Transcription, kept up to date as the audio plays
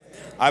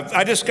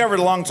I discovered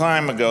a long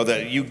time ago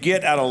that you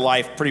get out of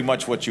life pretty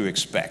much what you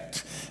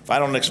expect. If I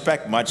don't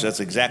expect much, that's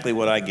exactly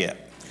what I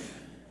get.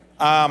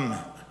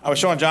 I was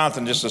showing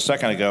Jonathan just a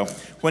second ago.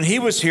 When he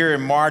was here in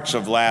March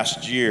of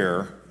last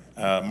year,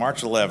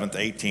 March 11th,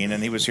 18,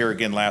 and he was here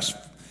again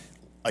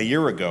a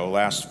year ago,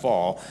 last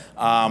fall,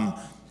 I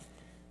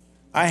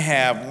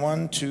have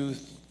 1, 2,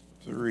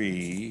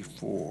 3,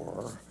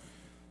 4,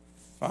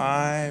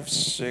 5,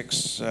 6,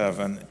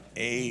 7,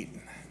 8,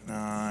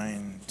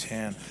 9,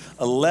 10,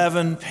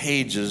 11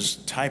 pages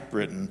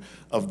typewritten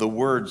of the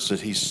words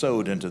that he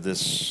sowed into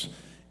this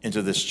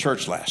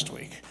church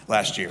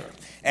last year.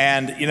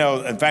 And,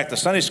 in fact, the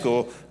Sunday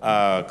school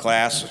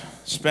class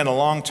spent a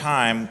long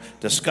time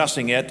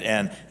discussing it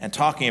and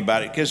talking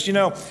about it. Because,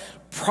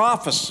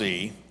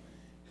 prophecy,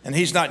 and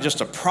he's not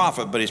just a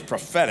prophet, but he's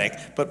prophetic,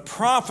 but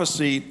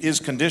prophecy is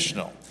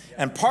conditional.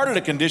 And part of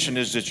the condition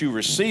is that you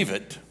receive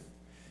it,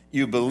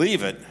 you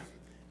believe it,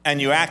 and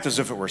you act as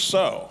if it were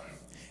so.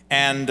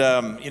 And,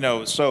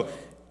 so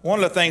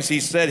one of the things he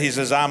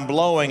says, I'm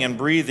blowing and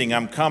breathing,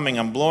 I'm coming,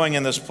 I'm blowing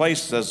in this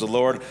place, says the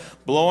Lord,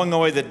 blowing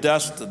away the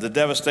dust, the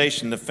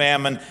devastation, the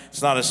famine.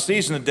 It's not a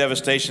season of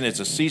devastation, it's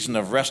a season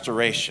of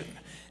restoration.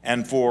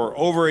 And for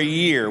over a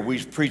year,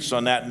 we've preached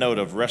on that note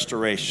of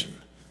restoration.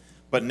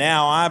 But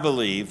now I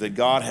believe that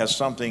God has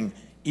something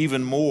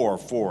even more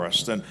for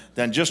us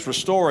than just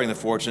restoring the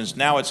fortunes.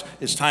 Now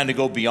it's time to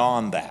go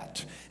beyond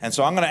that. And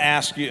so I'm going to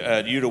ask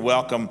you to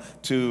welcome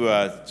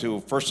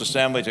to First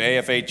Assembly, to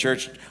AFA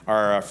Church,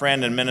 our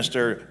friend and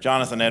minister,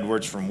 Jonathan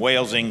Edwards from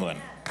Wales, England.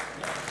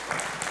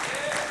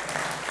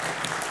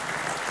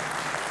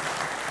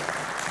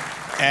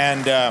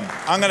 And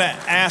I'm going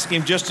to ask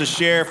him just to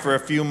share for a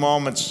few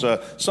moments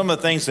some of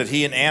the things that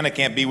he and Anna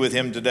can't be with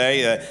him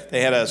today.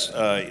 They had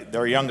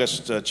their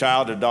youngest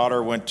child, a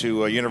daughter, went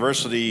to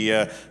university,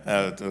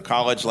 to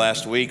college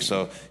last week.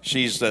 So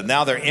she's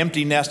now they're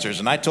empty nesters.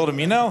 And I told him,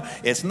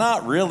 it's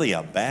not really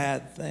a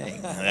bad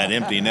thing, that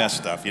empty nest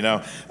stuff,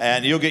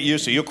 And you'll get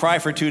used to it. You'll cry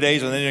for 2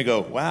 days and then you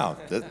go, wow,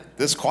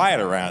 this quiet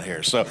around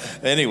here. So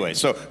anyway,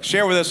 so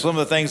share with us some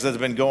of the things that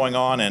have been going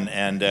on.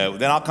 And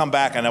then I'll come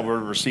back and we'll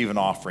receive an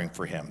offering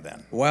for him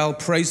then. Well,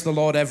 praise the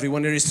Lord,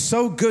 everyone. It is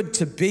so good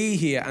to be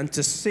here and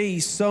to see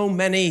so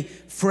many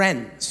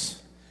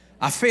friends.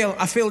 I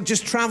feel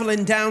just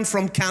traveling down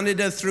from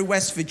Canada through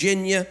West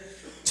Virginia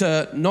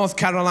to North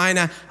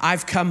Carolina,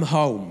 I've come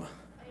home.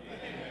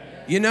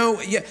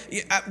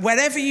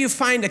 Wherever you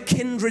find a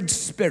kindred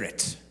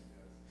spirit,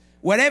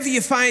 wherever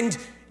you find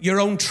your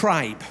own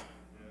tribe,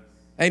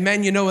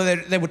 amen.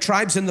 There were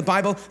tribes in the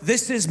Bible.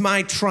 This is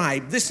my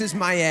tribe. This is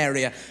my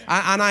area.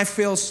 And I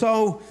feel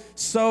so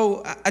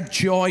a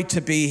joy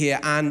to be here.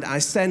 And I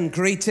send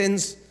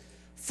greetings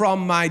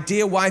from my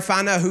dear wife,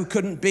 Anna, who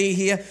couldn't be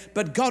here.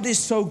 But God is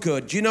so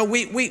good.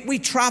 We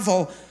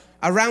travel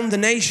around the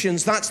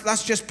nations.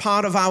 That's just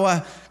part of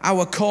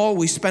our call.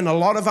 We spend a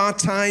lot of our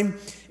time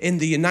in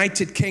the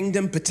United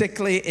Kingdom,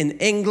 particularly in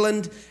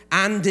England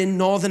and in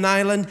Northern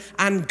Ireland.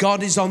 And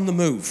God is on the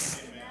move.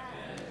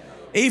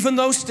 Even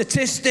though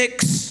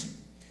statistics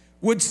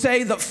would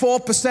say that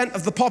 4%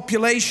 of the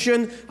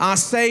population are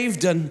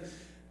saved and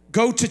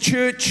go to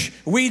church,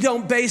 we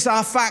don't base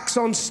our facts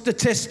on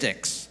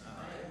statistics.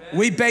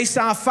 We base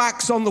our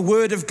facts on the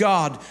Word of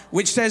God,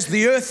 which says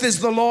the earth is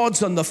the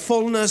Lord's and the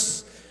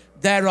fullness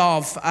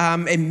thereof.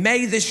 In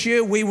May this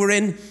year, we were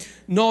in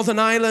Northern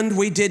Ireland.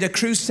 We did a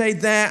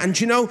crusade there. And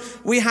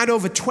we had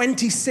over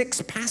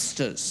 26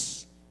 pastors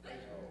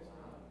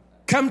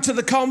come to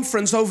the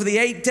conference over the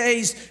 8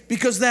 days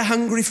because they're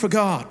hungry for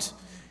God.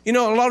 A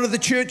lot of the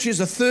churches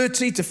are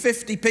 30 to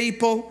 50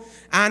 people,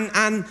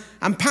 and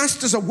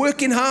pastors are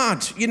working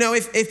hard.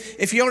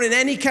 If you're in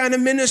any kind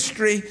of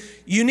ministry,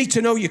 you need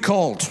to know you're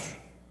called.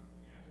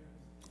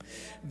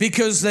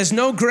 Because there's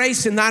no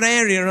grace in that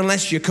area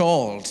unless you're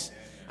called.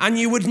 And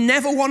you would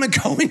never want to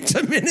go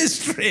into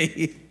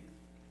ministry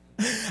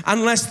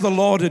unless the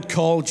Lord had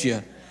called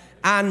you.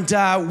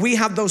 And we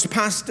had those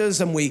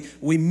pastors, and we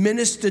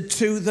ministered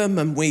to them,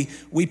 and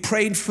we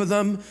prayed for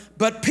them.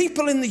 But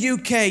people in the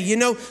UK,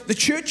 the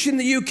church in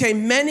the UK,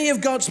 many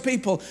of God's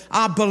people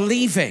are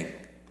believing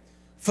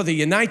for the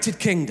United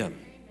Kingdom.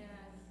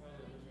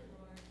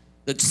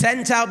 That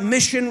sent out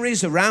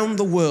missionaries around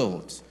the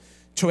world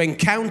to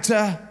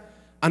encounter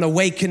an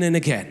awakening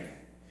again.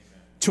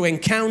 To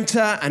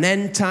encounter an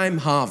end-time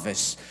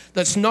harvest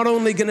that's not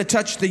only going to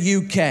touch the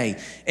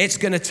UK, it's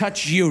going to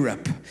touch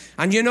Europe.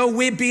 And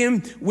we're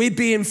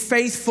being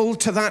faithful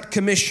to that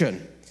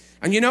commission.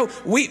 And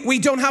we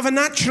don't have a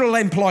natural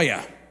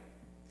employer,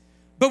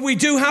 but we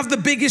do have the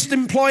biggest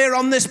employer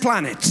on this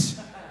planet.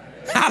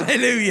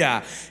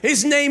 Hallelujah.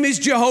 His name is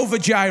Jehovah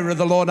Jireh,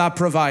 the Lord our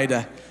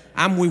provider.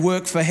 And we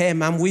work for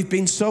him, and we've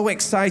been so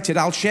excited.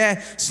 I'll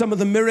share some of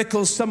the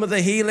miracles, some of the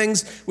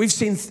healings. We've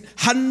seen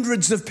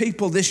hundreds of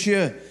people this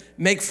year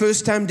make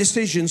first-time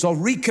decisions or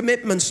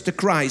recommitments to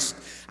Christ.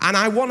 And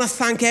I want to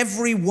thank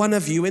every one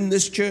of you in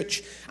this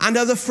church and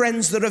other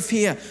friends that are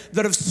here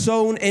that have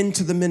sown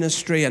into the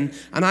ministry. And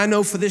I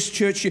know for this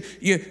church,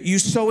 you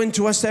sow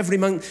into us every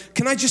month.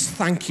 Can I just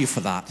thank you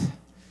for that?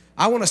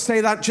 I want to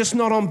say that just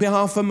not on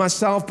behalf of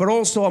myself, but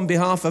also on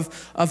behalf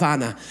of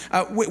Anna.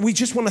 We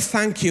just want to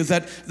thank you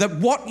that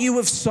what you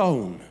have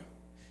sown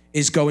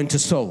is going to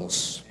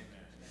souls.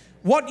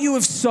 What you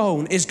have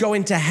sown is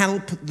going to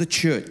help the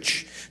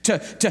church,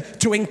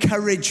 to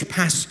encourage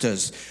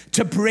pastors,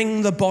 to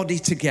bring the body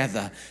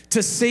together,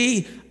 to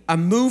see a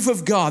move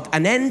of God,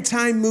 an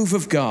end-time move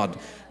of God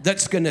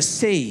that's going to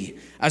see,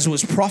 as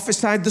was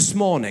prophesied this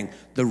morning,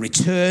 the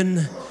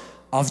return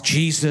of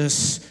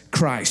Jesus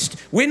Christ.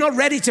 We're not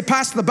ready to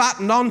pass the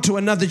baton on to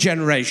another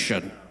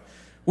generation.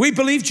 We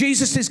believe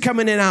Jesus is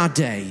coming in our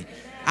day,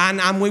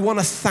 and we want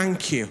to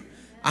thank you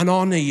and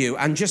honor you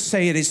and just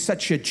say it is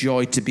such a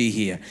joy to be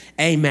here.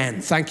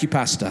 Amen. Thank you,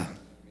 Pastor.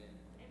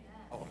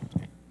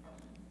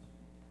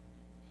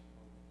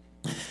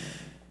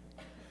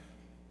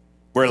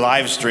 We're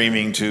live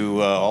streaming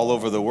to all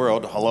over the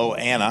world. Hello,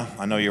 Anna.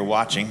 I know you're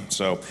watching.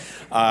 So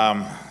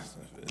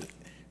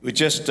we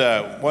just,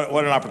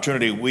 what an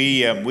opportunity.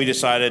 We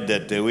decided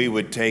that we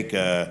would take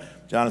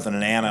Jonathan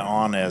and Anna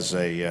on as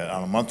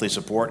on a monthly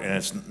support, and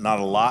it's not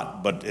a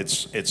lot, but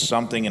it's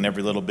something, and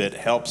every little bit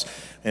helps.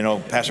 You know,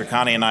 Pastor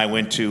Connie and I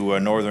went to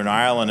Northern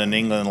Ireland and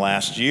England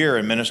last year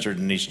and ministered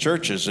in these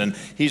churches, and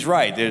he's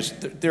right. There's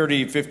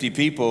 30, 50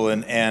 people,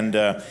 and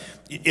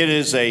it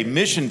is a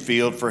mission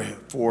field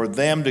for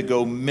them to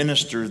go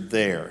minister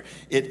there.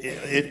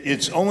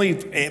 It's only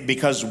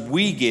because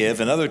we give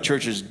and other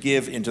churches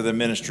give into the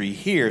ministry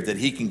here that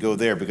he can go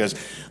there, because,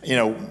 you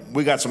know,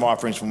 we got some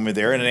offerings when we were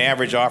there, and an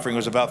average offering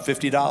was about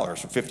 $50 or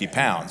 50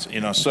 pounds,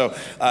 you know. So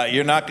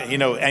you're not, you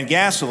know, and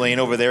gasoline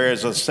over there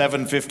is a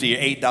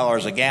 $7.50,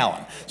 $8 a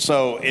gallon.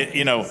 So,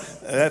 you know,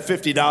 that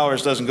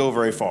 $50 doesn't go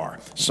very far.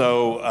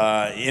 So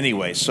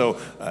anyway,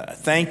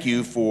 thank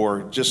you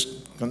for just,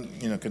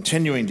 you know,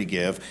 continuing to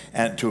give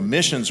and to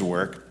missions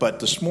work. But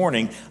this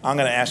morning, I'm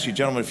going to ask you,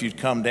 gentlemen, if you'd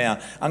come down,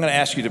 I'm going to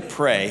ask you to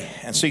pray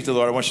and seek the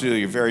Lord. I want you to do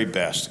your very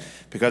best,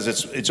 because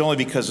it's only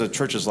because of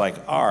churches like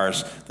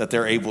ours that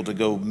they're able to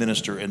go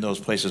minister in those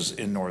places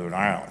in Northern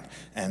Ireland.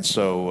 And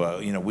so,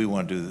 you know, we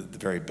want to do the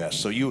very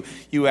best. So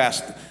you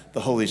ask the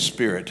Holy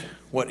Spirit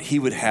what he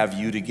would have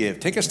you to give.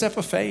 Take a step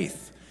of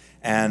faith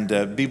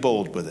and be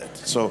bold with it.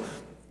 So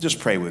just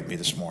pray with me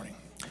this morning.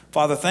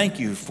 Father, thank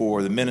you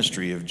for the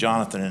ministry of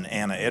Jonathan and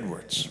Anna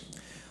Edwards.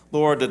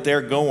 Lord, that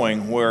they're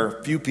going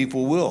where few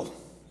people will.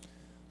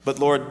 But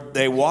Lord,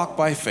 they walk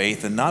by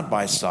faith and not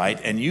by sight,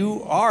 and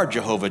you are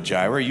Jehovah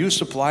Jireh. You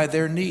supply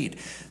their need.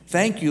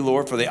 Thank you,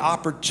 Lord, for the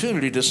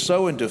opportunity to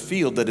sow into a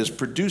field that is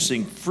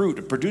producing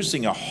fruit,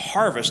 producing a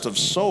harvest of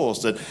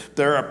souls, that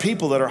there are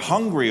people that are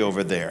hungry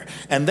over there,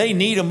 and they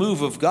need a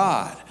move of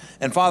God.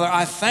 And Father,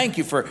 I thank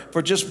you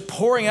for just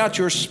pouring out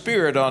your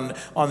Spirit on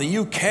the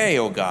UK,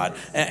 oh God,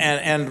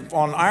 and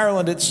on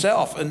Ireland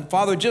itself. And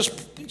Father,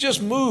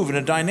 just move in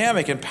a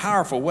dynamic and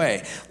powerful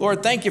way.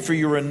 Lord, thank you for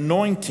your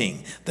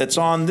anointing that's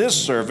on this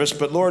service,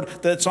 but Lord,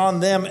 that's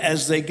on them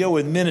as they go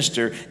and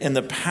minister in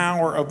the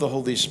power of the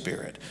Holy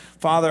Spirit.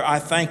 Father, I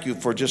thank you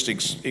for just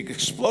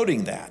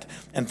exploding that.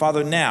 And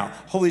Father, now,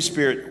 Holy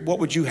Spirit, what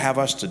would you have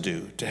us to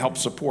do to help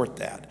support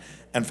that?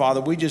 And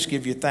Father, we just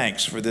give you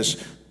thanks for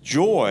this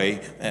joy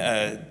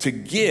to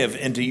give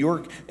into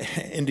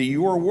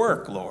your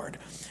work, Lord.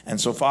 And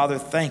so, Father,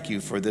 thank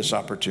you for this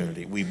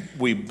opportunity.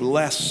 We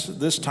bless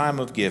this time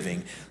of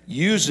giving.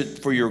 Use it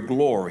for your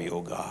glory,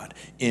 O God,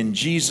 in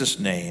Jesus'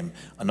 name.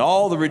 And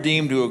all the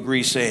redeemed who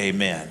agree say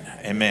amen.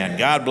 Amen.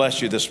 God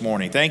bless you this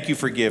morning. Thank you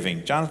for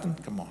giving. Jonathan,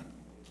 come on.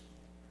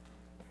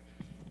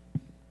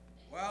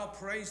 Well,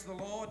 praise the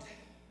Lord.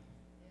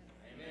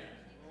 Amen.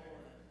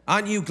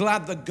 Aren't you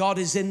glad that God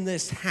is in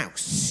this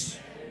house?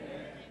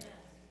 Amen.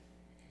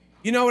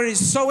 You know, it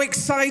is so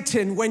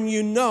exciting when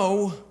you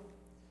know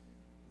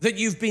that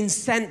you've been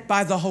sent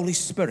by the Holy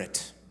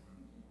Spirit.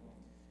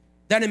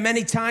 There are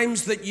many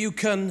times that you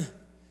can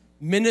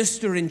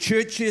minister in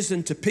churches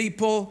and to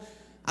people,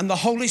 and the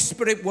Holy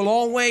Spirit will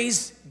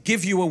always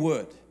give you a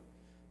word.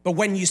 But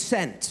when you're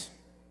sent,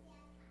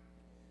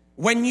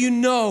 when you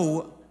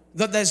know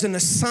that there's an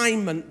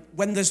assignment,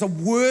 when there's a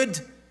word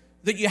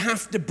that you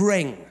have to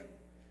bring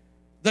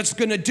that's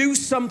going to do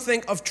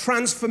something of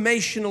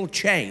transformational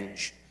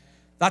change,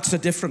 that's a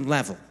different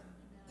level.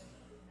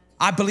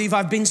 I believe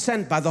I've been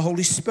sent by the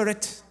Holy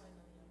Spirit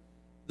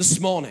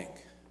this morning.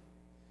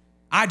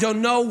 I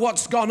don't know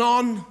what's gone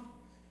on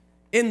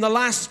in the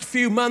last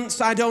few months.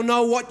 I don't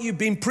know what you've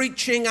been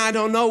preaching. I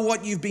don't know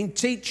what you've been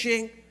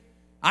teaching.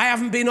 I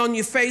haven't been on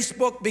your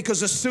Facebook,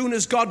 because as soon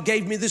as God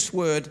gave me this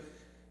word,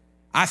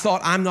 I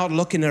thought, I'm not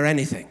looking at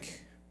anything.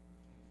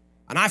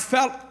 And I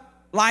felt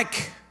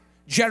like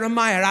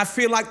Jeremiah. I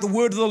feel like the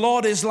word of the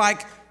Lord is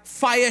like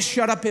fire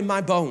shut up in my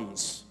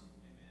bones.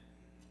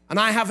 And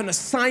I have an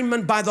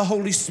assignment by the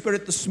Holy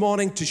Spirit this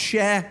morning to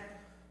share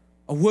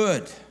a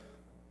word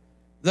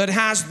that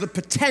has the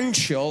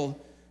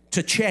potential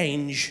to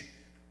change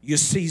your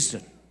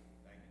season.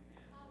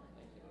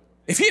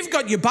 If you've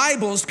got your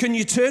Bibles, can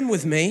you turn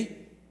with me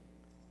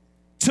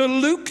to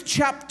Luke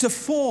chapter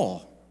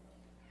 4,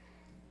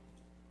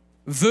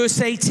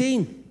 verse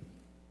 18.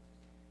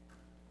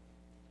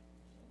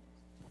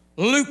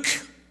 Luke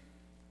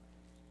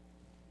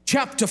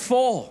chapter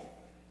 4,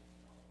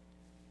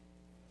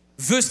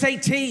 verse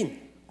 18.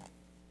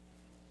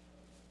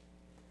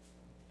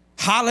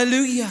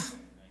 Hallelujah.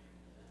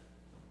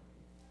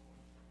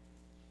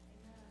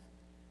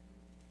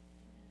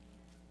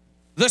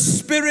 The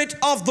Spirit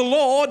of the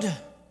Lord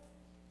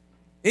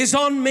is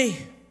on me,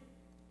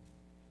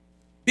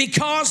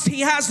 because he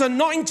has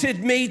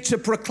anointed me to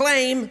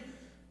proclaim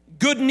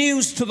good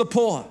news to the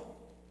poor.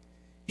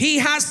 He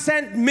has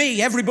sent me,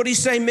 everybody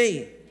say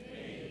me,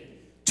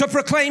 to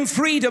proclaim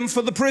freedom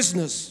for the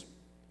prisoners,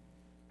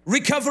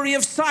 recovery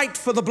of sight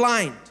for the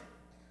blind,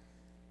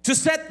 to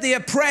set the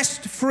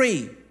oppressed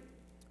free,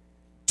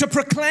 to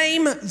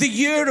proclaim the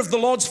year of the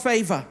Lord's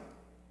favor.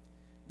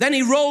 Then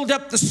he rolled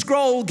up the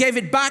scroll, gave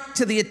it back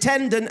to the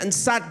attendant, and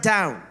sat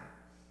down.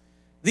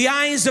 The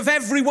eyes of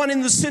everyone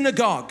in the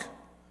synagogue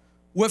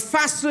were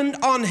fastened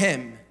on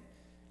him,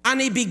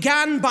 and he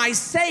began by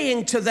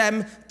saying to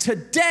them,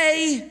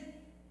 today,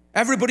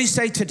 everybody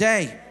say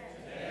today.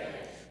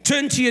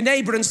 Turn to your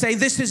neighbor and say,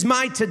 this is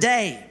my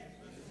today.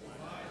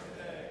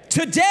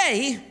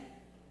 Today,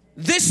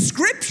 this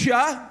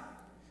scripture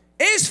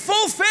is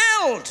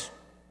fulfilled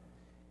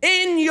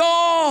in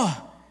your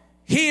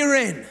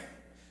hearing.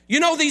 You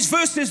know, these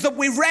verses that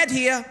we read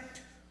here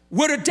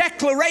were a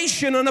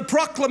declaration and a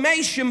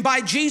proclamation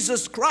by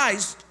Jesus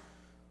Christ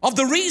of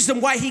the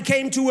reason why he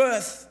came to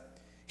earth.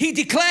 He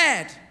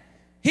declared,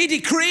 he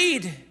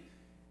decreed,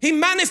 he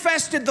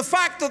manifested the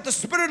fact that the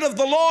Spirit of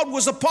the Lord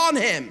was upon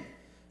him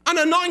and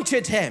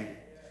anointed him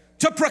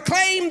to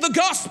proclaim the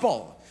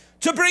gospel,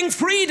 to bring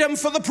freedom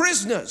for the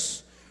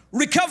prisoners,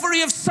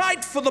 recovery of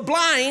sight for the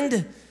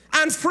blind,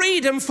 and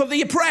freedom for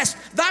the oppressed.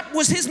 That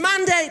was his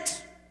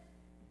mandate.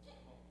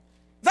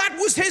 That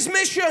was his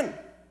mission.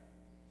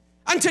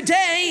 And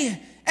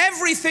today,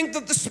 everything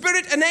that the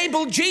Spirit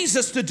enabled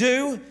Jesus to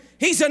do,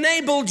 he's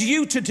enabled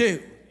you to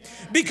do.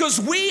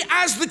 Because we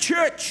as the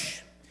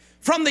church,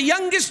 from the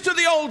youngest to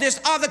the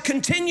oldest, are the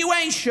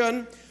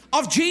continuation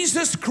of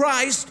Jesus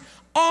Christ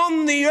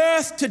on the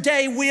earth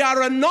today. We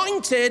are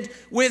anointed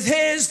with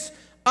his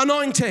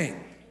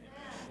anointing.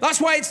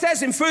 That's why it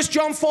says in 1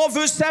 John 4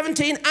 verse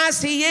 17,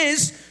 as he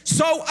is,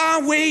 so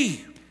are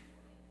we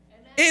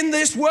in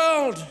this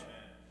world.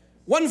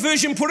 One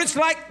version puts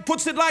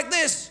it like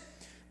this.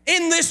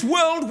 In this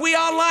world, we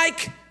are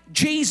like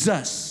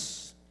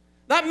Jesus.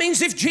 That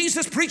means if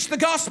Jesus preached the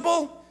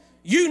gospel,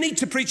 you need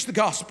to preach the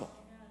gospel.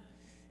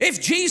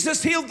 If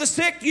Jesus healed the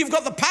sick, you've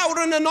got the power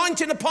and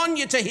anointing upon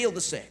you to heal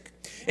the sick.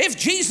 If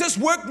Jesus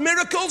worked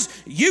miracles,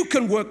 you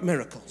can work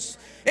miracles.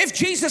 If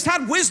Jesus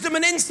had wisdom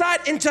and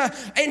insight into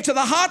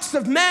the hearts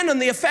of men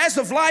and the affairs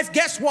of life,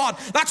 guess what?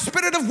 That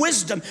spirit of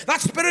wisdom,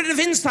 that spirit of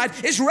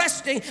insight is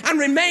resting and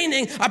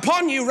remaining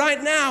upon you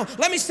right now.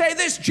 Let me say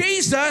this,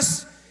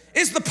 Jesus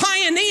is the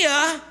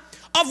pioneer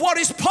of what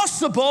is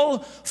possible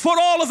for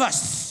all of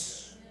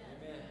us.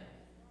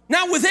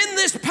 Now, within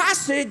this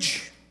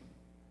passage,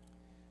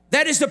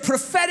 there is a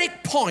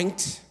prophetic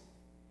point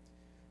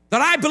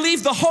that I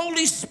believe the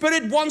Holy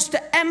Spirit wants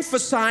to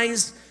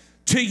emphasize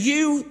to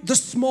you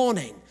this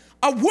morning.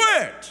 A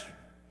word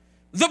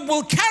that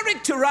will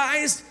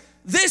characterize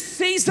this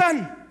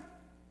season.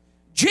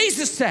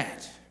 Jesus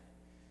said,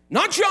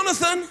 not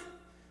Jonathan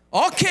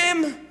or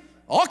Kim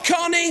or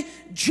Connie,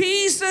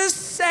 Jesus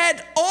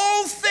said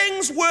all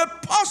things were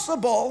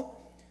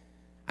possible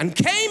and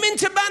came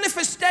into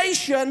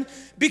manifestation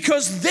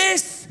because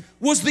this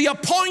was the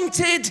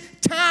appointed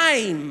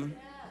time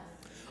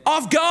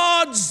of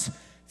God's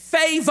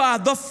favor.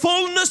 The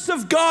fullness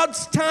of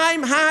God's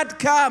time had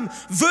come.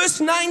 Verse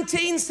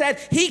 19 said,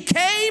 he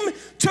came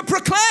to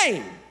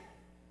proclaim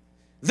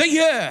the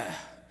year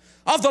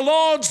of the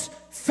Lord's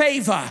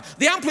favor.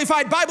 The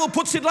Amplified Bible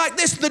puts it like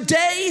this, the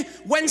day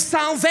when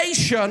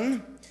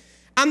salvation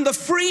and the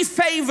free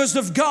favors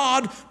of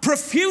God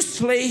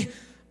profusely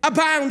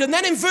abound. And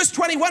then in verse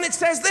 21 it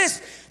says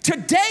this,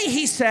 today,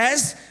 he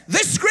says,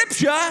 this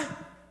scripture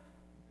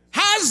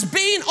has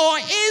been or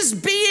is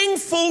being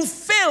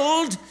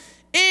fulfilled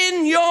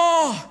in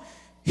your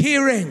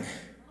hearing.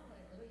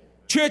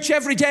 Church,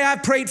 every day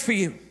I've prayed for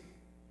you.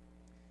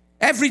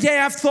 Every day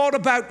I've thought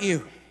about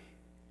you.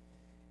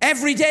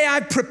 Every day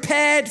I've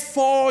prepared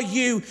for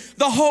you.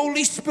 The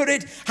Holy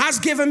Spirit has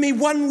given me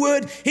one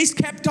word. He's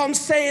kept on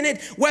saying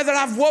it, whether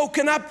I've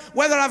woken up,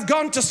 whether I've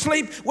gone to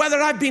sleep, whether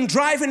I've been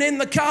driving in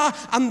the car,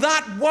 and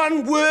that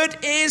one word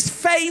is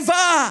favor.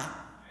 Amen.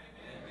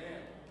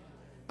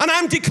 And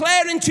I'm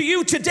declaring to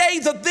you today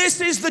that this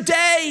is the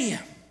day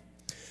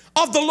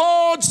of the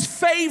Lord's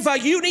favor.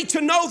 You need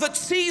to know that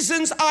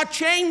seasons are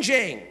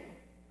changing.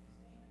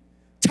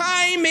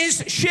 Time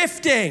is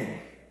shifting.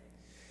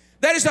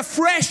 There is a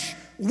fresh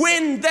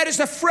wind, there is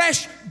a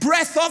fresh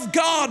breath of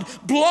God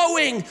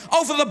blowing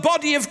over the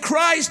body of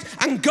Christ,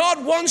 and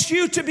God wants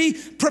you to be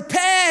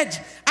prepared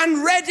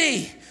and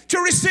ready to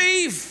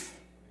receive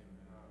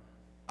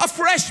a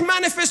fresh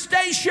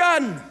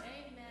manifestation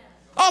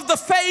of the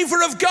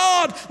favor of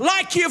God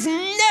like you've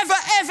never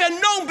ever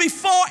known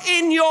before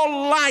in your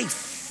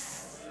life.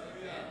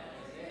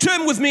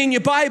 Turn with me in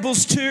your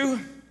Bibles to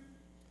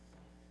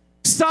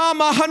Psalm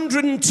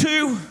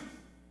 102,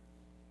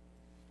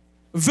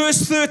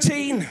 verse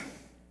 13.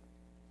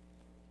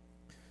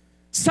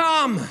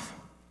 Psalm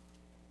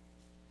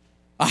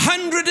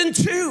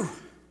 102,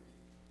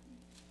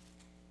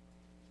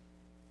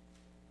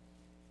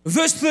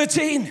 verse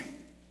 13.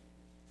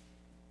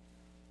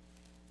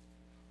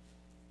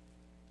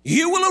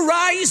 You will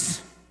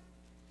arise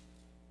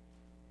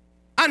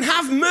and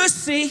have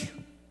mercy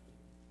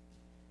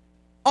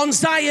on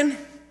Zion,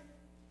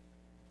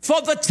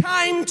 for the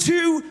time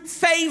to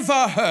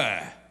favor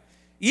her.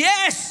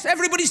 Yes,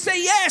 everybody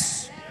say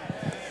yes.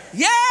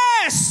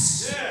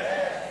 Yes.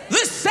 Yes.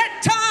 The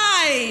set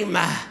time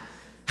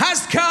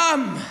has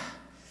come.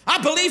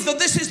 I believe that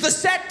this is the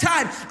set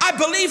time. I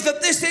believe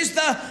that this is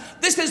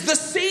the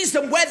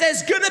season where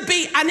there's going to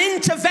be an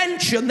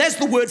intervention. There's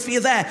the word for you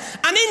there.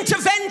 An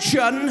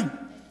intervention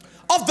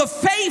of the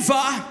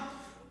favor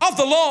of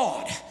the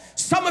Lord.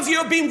 Some of you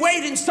have been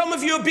waiting. Some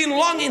of you have been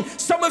longing.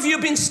 Some of you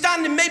have been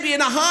standing maybe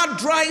in a hard,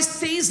 dry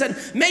season.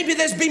 Maybe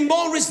there's been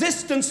more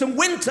resistance in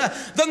winter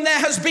than there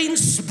has been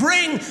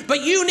spring.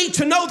 But you need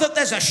to know that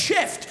there's a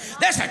shift.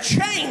 There's a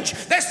change.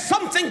 There's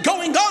something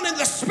going on in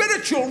the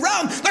spiritual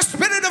realm. The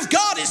Spirit of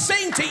God is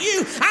saying to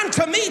you and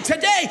to me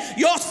today,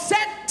 your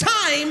set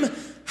time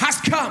has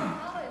come.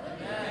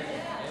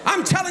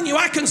 I'm telling you,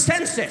 I can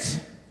sense it.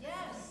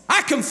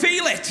 I can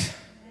feel it.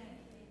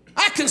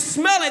 I can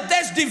smell it.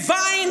 There's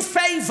divine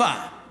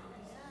favor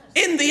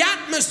in the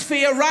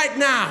atmosphere right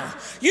now.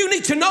 You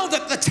need to know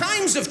that the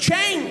times have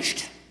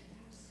changed.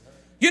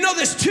 You know,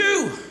 there's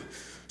two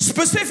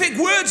specific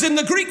words in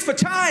the Greek for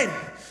time: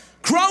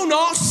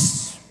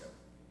 chronos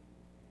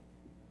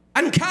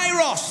and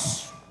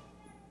kairos.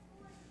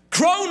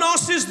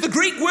 Chronos is the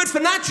Greek word for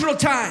natural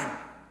time.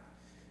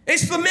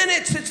 It's the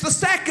minutes, it's the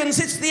seconds,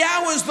 it's the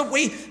hours that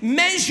we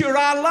measure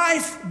our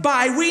life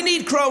by. We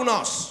need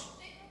chronos.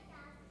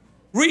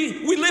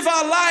 We live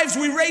our lives,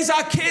 we raise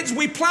our kids,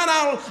 we plan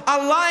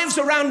our lives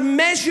around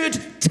measured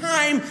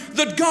time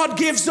that God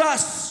gives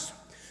us.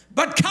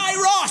 But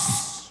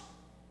kairos,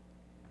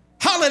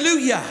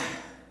 hallelujah,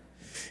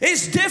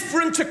 is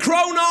different to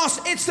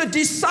chronos. It's a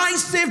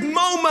decisive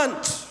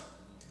moment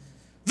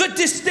that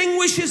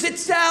distinguishes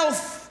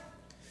itself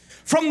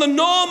from the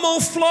normal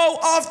flow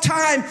of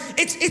time.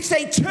 It's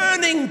a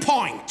turning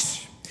point.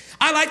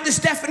 I like this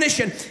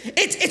definition.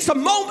 It's a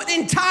moment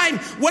in time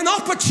when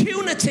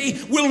opportunity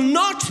will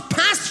not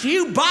pass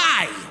you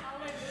by.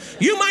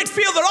 You might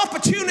feel that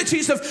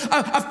opportunities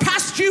have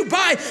passed you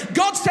by.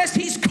 God says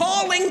He's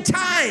calling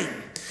time.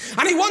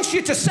 And He wants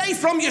you to say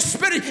from your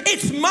spirit,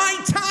 it's my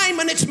time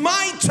and it's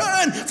my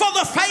turn for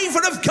the favor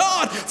of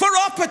God, for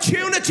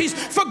opportunities,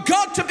 for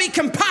God to be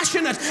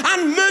compassionate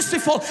and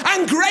merciful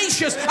and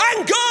gracious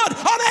and good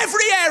on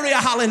every area.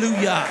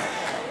 Hallelujah.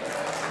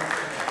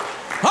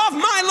 Of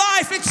my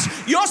life,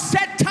 it's your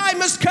set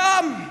time has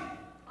come.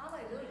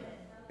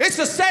 It's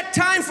a set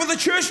time for the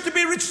church to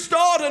be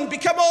restored and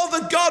become all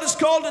that God has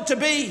called it to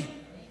be.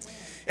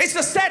 It's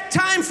a set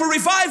time for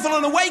revival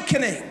and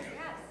awakening.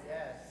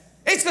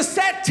 It's a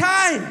set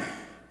time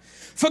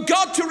for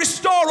God to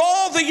restore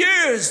all the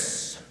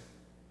years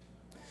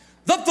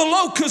that the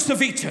locusts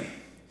have eaten.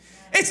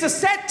 It's a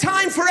set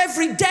time for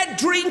every dead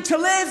dream to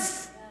live.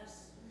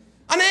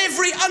 And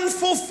every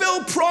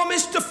unfulfilled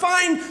promise to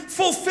find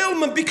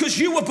fulfillment, because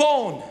you were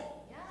born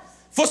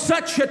for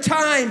such a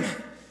time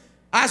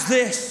as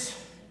this.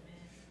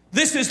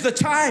 This is the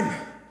time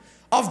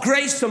of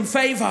grace and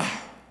favor.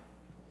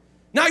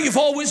 Now, you've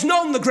always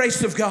known the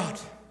grace of God.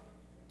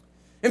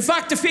 In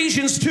fact,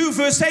 Ephesians 2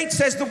 verse 8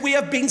 says that we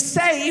have been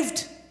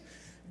saved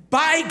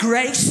by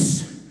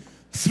grace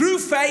through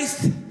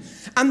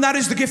faith, and that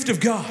is the gift of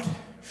God.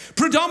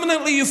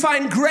 Predominantly, you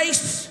find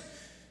grace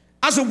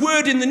as a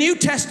word in the New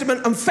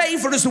Testament and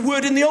favor as a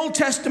word in the Old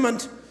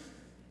Testament.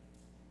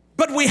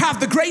 But we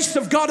have the grace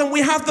of God and we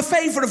have the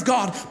favor of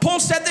God. Paul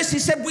said this, he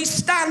said, we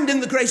stand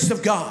in the grace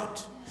of God.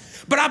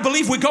 But I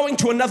believe we're going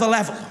to another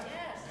level.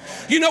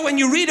 You know, when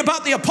you read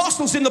about the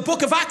apostles in the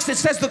book of Acts, it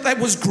says that there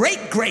was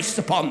great grace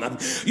upon them.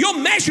 Your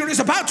measure is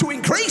about to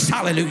increase,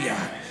 hallelujah.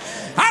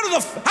 Out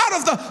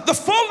of the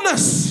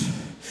fullness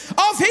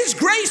of His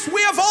grace,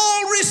 we have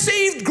all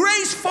received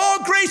grace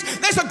for grace.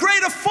 There's a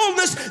greater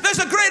fullness, there's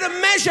a greater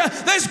measure,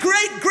 there's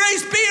great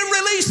grace being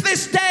released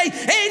this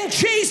day in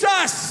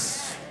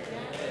Jesus'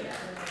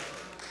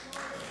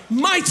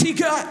 mighty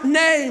God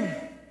name.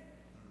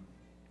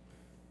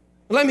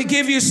 Let me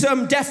give you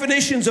some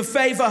definitions of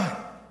favor.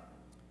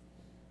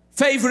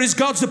 Favor is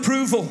God's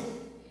approval.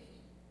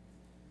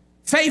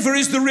 Favor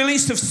is the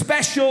release of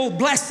special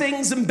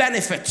blessings and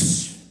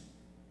benefits.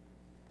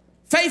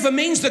 Favor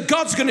means that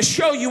God's going to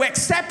show you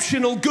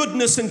exceptional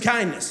goodness and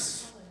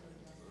kindness.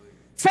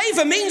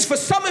 Favor means for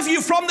some of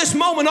you from this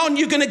moment on,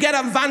 you're going to get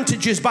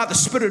advantages by the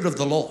Spirit of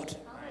the Lord.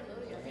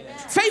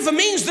 Favor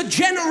means that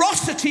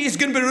generosity is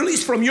going to be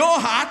released from your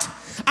heart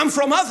and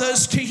from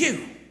others to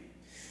you.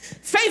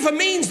 Favor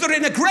means that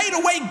in a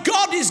greater way,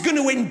 God is going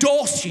to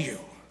endorse you.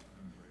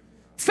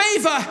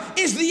 Favor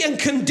is the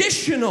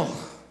unconditional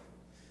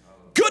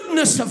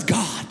goodness of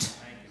God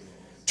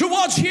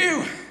towards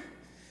you.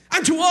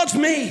 and towards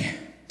me.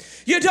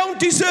 You don't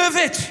deserve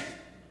it.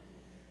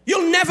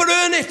 You'll never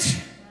earn it.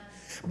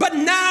 But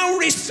now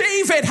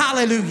receive it.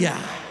 Hallelujah.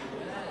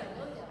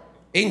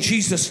 In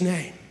Jesus'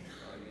 name.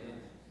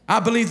 I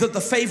believe that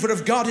the favor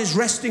of God is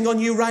resting on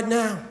you right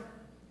now.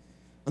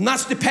 And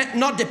that's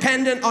not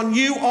dependent on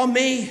you or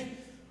me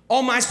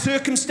or my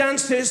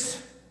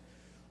circumstances,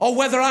 or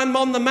whether I'm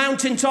on the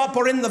mountaintop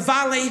or in the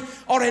valley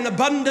or in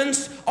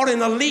abundance or in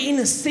a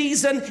lean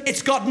season.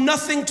 It's got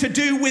nothing to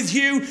do with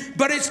you,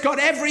 but it's got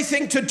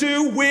everything to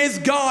do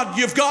with God.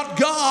 You've got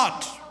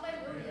God.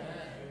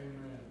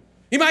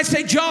 You might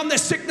say, John,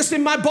 there's sickness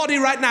in my body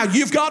right now.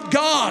 You've got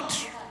God.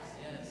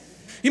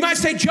 You might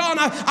say, John,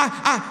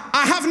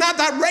 I haven't had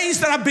that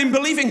raise that I've been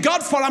believing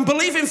God for. I'm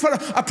believing for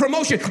a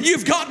promotion.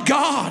 You've got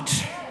God.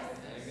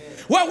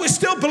 Well, we're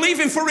still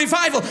believing for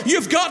revival.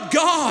 You've got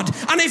God.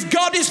 And if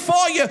God is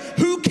for you,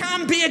 who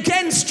can be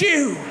against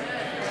you?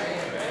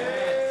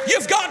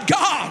 You've got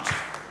God.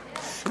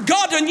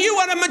 God and you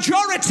are a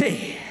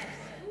majority.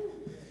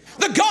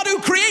 The God who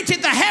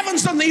created the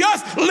heavens and the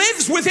earth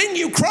lives within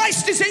you.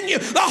 Christ is in you,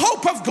 the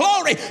hope of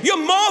glory.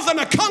 You're more than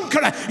a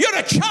conqueror. You're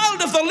a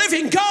child of the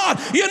living God.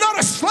 You're not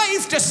a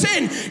slave to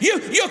sin.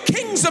 You're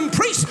kings and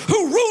priests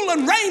who rule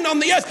and reign on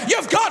the earth.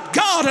 You've got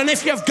God, and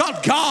if you've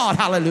got God,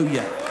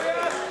 hallelujah,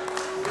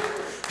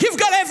 you've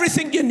got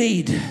everything you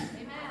need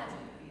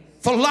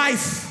for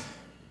life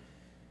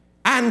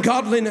and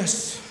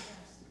godliness.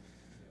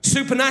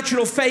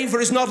 Supernatural favor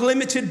is not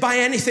limited by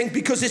anything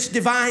because it's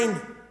divine.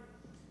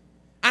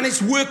 And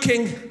it's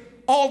working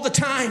all the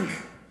time.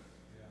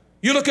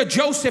 You look at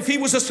Joseph, he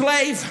was a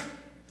slave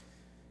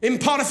in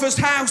Potiphar's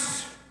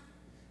house.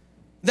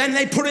 Then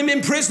they put him in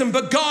prison,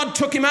 but God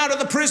took him out of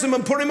the prison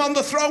and put him on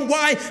the throne.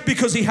 Why?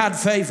 Because he had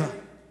favor.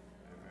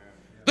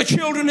 The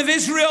children of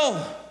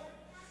Israel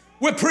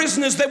were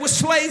prisoners. They were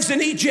slaves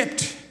in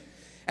Egypt.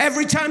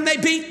 Every time they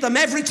beat them,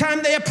 every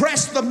time they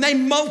oppressed them, they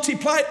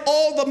multiplied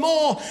all the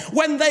more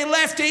when they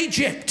left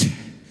Egypt.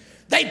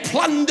 They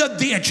plundered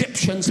the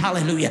Egyptians,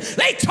 hallelujah.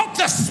 They took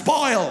the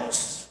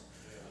spoils.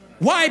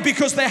 Why?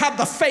 Because they had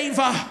the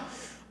favor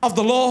of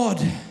the Lord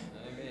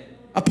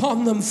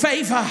upon them.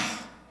 Favor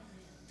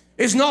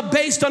is not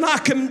based on our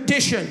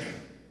condition.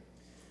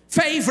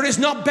 Favor is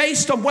not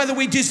based on whether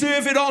we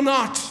deserve it or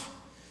not.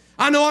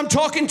 I know I'm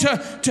talking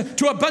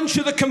to a bunch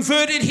of the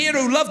converted here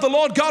who love the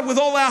Lord God with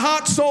all their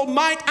heart, soul,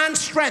 might, and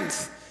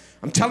strength.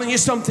 I'm telling you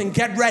something,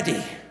 get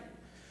ready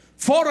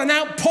for an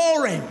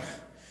outpouring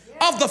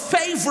of the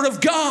favor of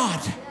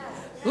God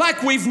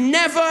like we've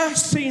never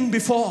seen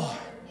before.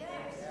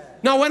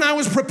 Now, when I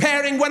was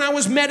preparing, when I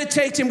was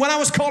meditating, when I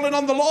was calling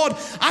on the Lord,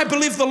 I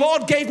believe the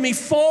Lord gave me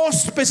 4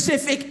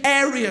 specific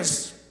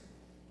areas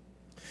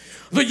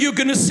that you're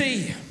going to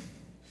see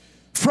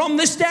from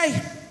this day.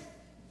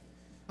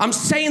 I'm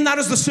saying that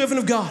as the servant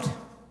of God.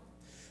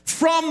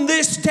 From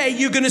this day,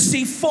 you're going to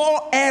see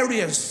 4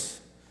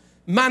 areas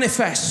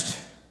manifest,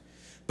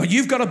 but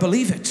you've got to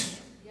believe it.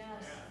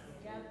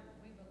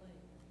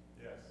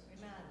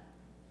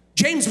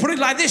 James put it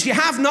like this: you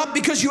have not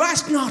because you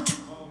ask not.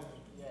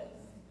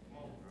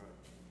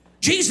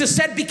 Jesus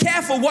said, be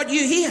careful what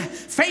you hear.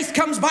 Faith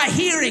comes by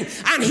hearing,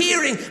 and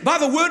hearing by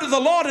the word of the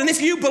Lord. And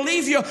if you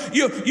believe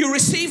you're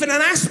receiving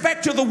an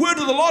aspect of the word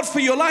of the Lord for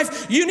your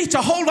life, you need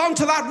to hold on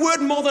to that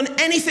word more than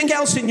anything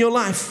else in your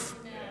life.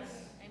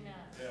 Amen.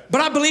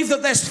 But I believe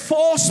that there's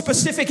 4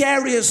 specific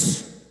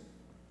areas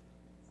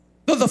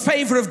that the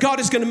favor of God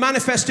is going to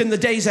manifest in the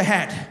days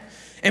ahead.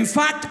 In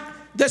fact,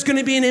 there's going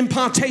to be an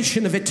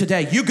impartation of it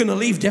today. You're going to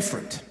leave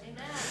different.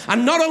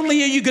 And not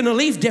only are you going to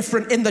leave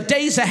different, in the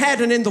days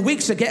ahead and in the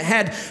weeks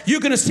ahead,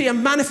 you're going to see a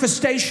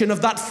manifestation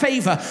of that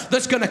favor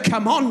that's going to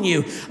come on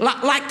you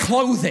like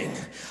clothing,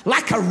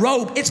 like a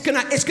robe. It's going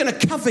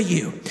to cover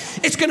you.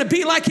 It's going to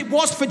be like it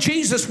was for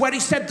Jesus, where he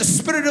said, the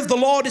Spirit of the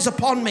Lord is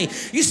upon me.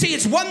 You see,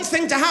 it's one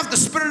thing to have the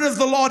Spirit of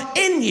the Lord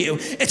in you.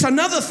 It's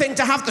another thing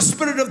to have the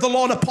Spirit of the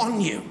Lord upon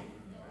you.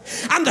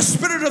 And the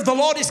Spirit of the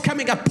Lord is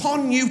coming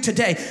upon you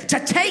today to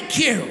take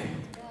you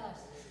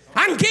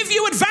and give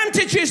you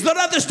advantages that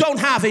others don't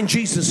have in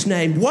Jesus'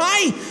 name.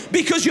 Why?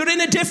 Because you're in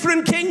a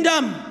different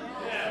kingdom.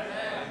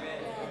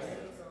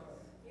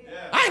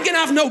 I ain't gonna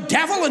have no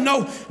devil and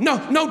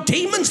no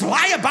demons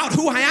lie about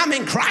who I am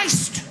in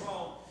Christ.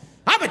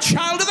 I'm a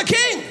child of the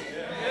King.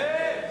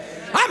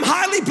 I'm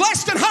highly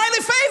blessed and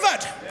highly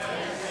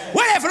favored.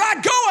 Wherever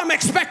I go, I'm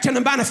expecting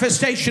a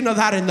manifestation of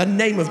that in the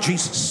name of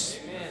Jesus.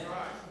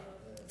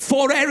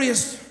 4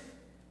 areas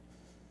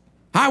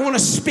I want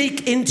to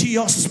speak into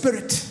your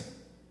spirit.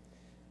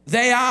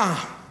 They are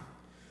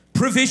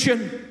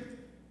provision,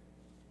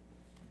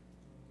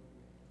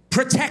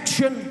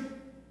 protection,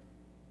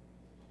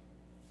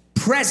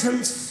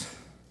 presence,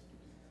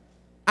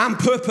 and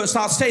purpose.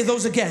 I'll say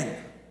those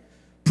again.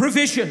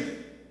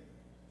 Provision,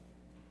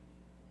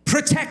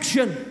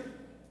 protection,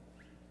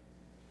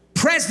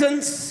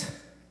 presence,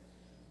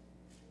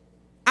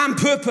 and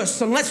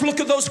purpose. And let's look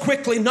at those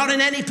quickly, not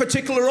in any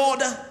particular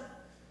order.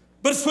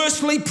 But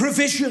firstly,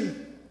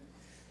 provision.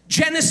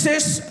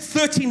 Genesis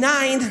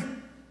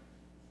 39,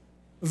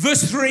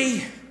 verse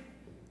 3.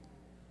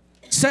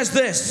 says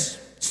this,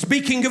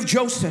 speaking of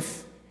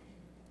Joseph.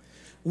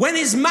 When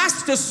his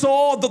master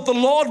saw that the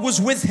Lord was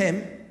with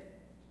him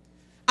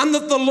and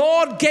that the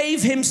Lord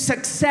gave him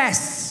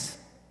success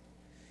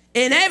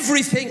in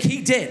everything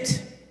he did,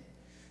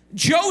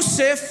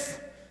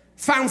 Joseph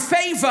found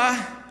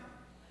favor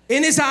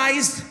in his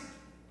eyes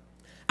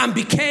and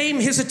became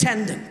his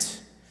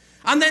attendant.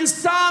 And then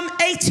Psalm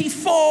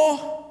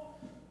 84,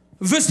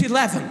 verse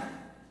 11.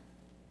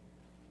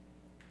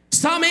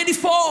 Psalm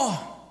 84,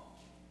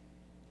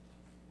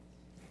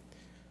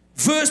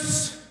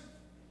 verse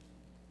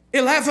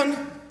 11.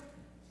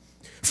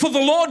 For the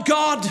Lord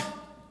God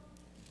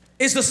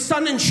is a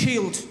sun and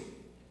shield.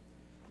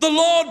 The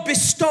Lord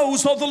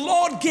bestows, or the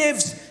Lord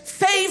gives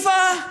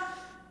favor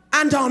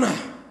and honor.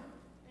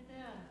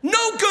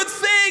 No good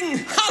thing,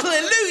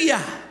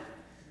 hallelujah.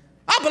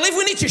 I believe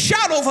we need to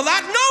shout over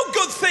that. No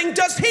good thing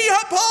does he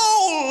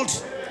uphold.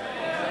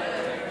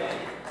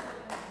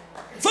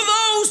 For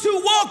those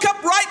who walk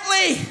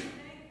uprightly.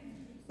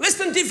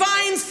 Listen,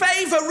 divine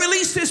favor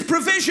releases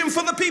provision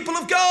for the people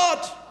of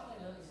God.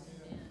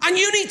 And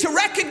you need to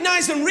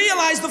recognize and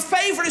realize the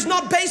favor is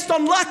not based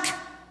on luck.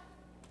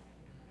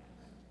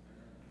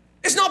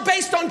 It's not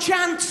based on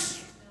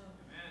chance.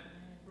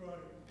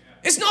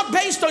 It's not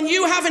based on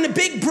you having a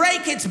big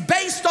break. It's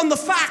based on the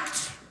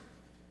fact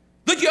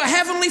that your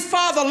Heavenly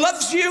Father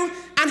loves you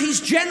and He's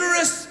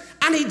generous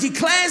and He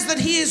declares that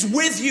He is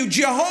with you.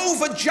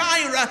 Jehovah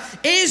Jireh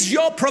is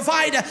your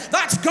provider.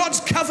 That's God's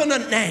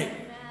covenant name.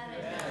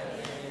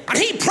 And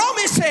He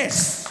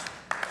promises.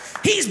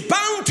 He's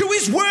bound to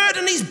His word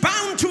and He's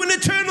bound to an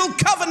eternal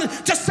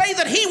covenant to say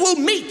that He will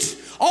meet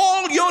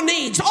all your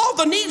needs, all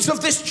the needs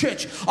of this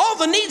church, all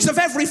the needs of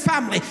every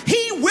family.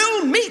 He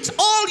will meet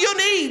all your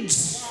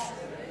needs.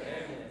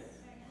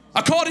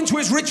 According to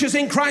His riches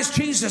in Christ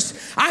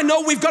Jesus. I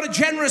know we've got a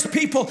generous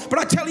people, but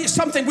I tell you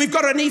something, we've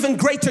got an even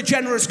greater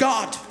generous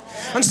God.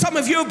 And some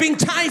of you have been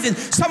tithing,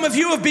 some of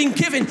you have been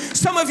giving,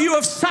 some of you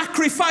have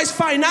sacrificed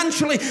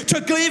financially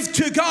to give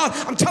to God.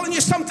 I'm telling you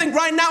something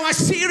right now, I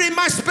see it in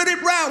my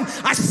spirit realm.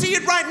 I see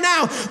it right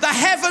now. The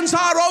heavens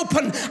are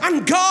open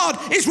and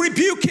God is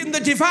rebuking the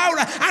devourer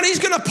and He's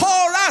going to pour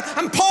out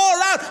and pour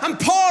out and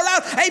pour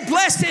out a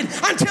blessing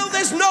until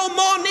there's no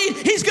more need.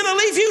 He's going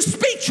to leave you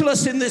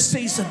speechless in this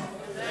season.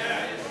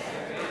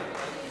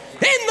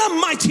 In the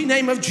mighty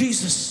name of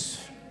Jesus.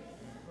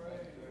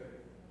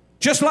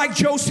 Just like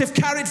Joseph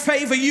carried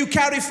favor, you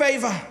carry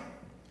favor.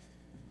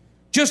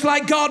 Just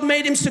like God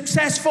made him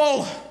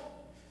successful,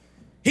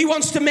 He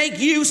wants to make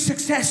you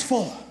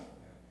successful.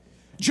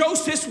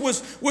 Joseph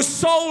was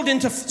sold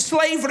into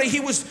slavery. He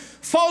was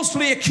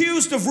falsely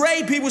accused of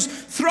rape. He was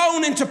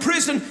thrown into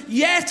prison,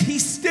 yet he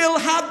still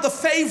had the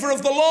favor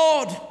of the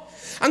Lord.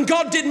 And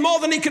God did more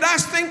than he could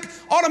ask, think,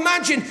 or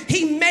imagine.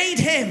 He made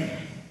him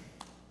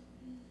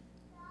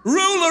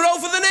ruler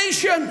over the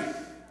nation.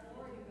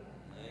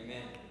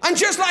 And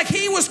just like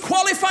he was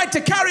qualified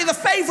to carry the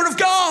favor of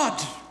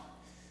God,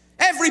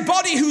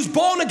 everybody who's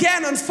born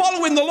again and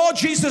following the Lord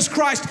Jesus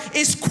Christ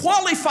is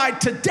qualified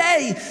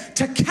today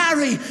to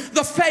carry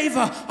the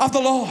favor of the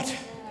Lord.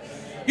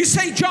 You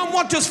say, John,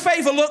 what does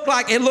favor look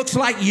like? It looks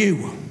like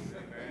you.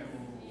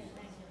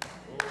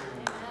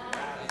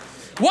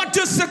 What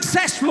does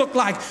success look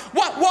like?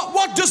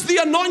 What does the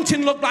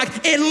anointing look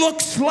like? It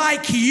looks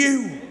like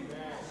you.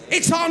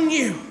 It's on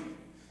you.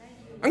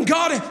 And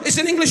God is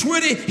an English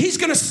word. He's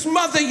going to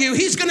smother you.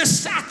 He's going to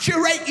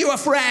saturate you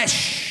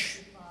afresh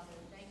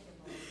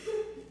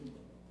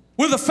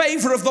with the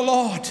favor of the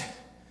Lord.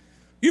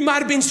 You might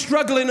have been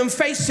struggling and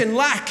facing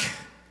lack.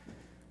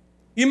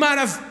 You might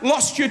have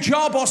lost your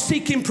job or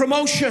seeking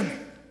promotion.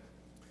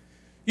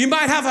 You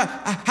might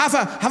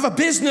have a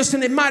business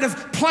and it might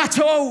have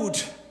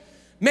plateaued.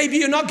 Maybe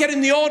you're not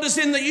getting the orders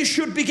in that you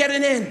should be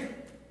getting in. It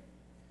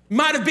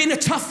might have been a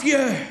tough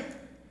year.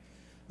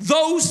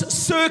 Those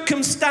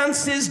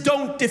circumstances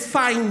don't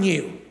define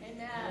you.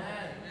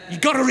 You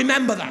got to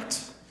remember that.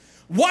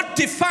 What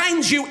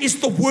defines you is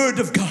the Word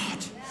of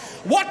God.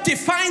 What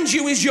defines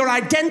you is your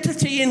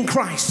identity in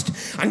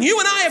Christ. And you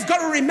and I have got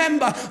to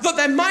remember that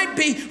there might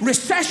be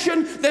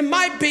recession, there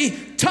might be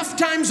tough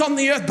times on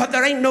the earth, but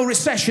there ain't no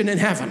recession in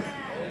heaven.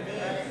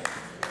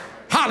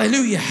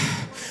 Hallelujah.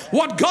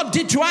 What God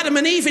did to Adam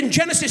and Eve in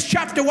Genesis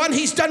chapter 1,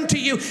 He's done to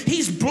you.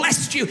 He's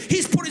blessed you.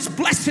 He's put His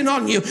blessing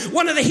on you.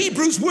 One of the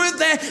Hebrews word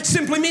there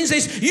simply means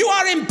this: you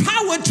are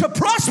empowered to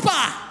prosper.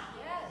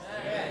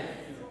 Yes.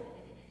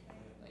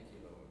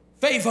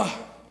 Favor.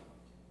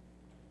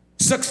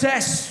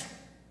 Success.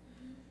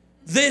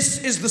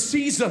 This is the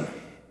season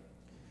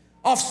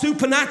of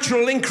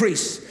supernatural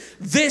increase.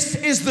 This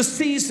is the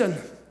season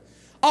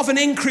of an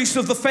increase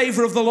of the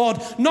favor of the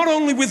Lord. Not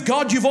only with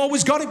God, you've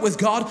always got it with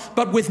God,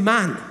 but with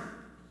man.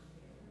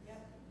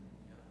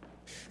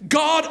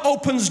 God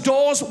opens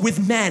doors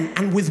with men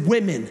and with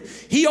women.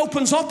 He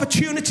opens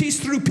opportunities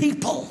through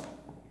people.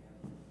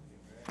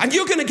 And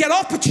you're going to get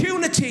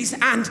opportunities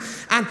and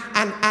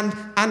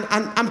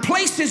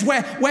places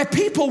where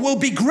people will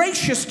be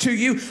gracious to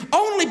you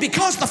only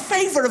because the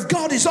favor of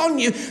God is on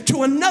you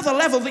to another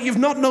level that you've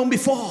not known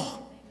before.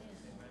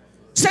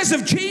 says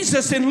of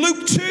Jesus in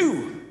Luke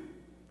 2,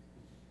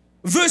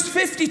 verse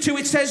 52,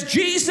 it says,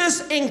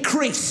 Jesus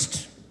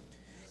increased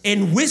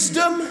in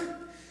wisdom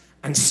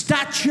and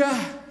stature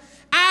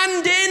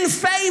and in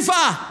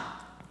favor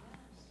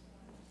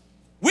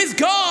with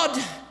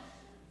God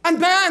and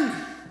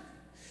man.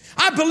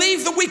 I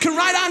believe that we can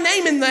write our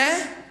name in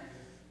there,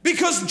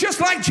 because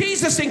just like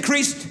Jesus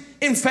increased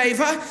in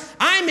favor,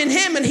 I'm in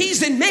him and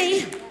he's in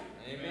me.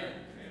 Amen.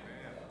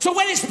 So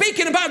when it's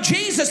speaking about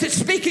Jesus, it's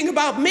speaking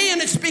about me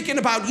and it's speaking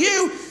about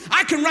you.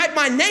 I can write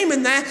my name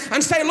in there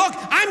and say, look,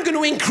 I'm going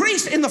to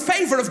increase in the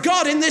favor of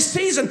God in this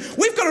season.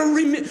 We've got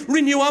to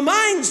renew our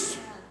minds.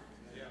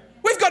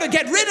 We've got to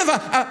get rid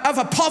of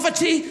a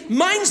poverty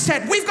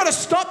mindset. We've got to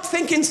stop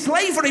thinking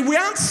slavery. We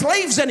aren't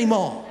slaves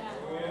anymore.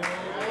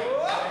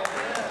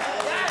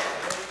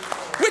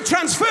 We're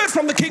transferred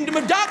from the kingdom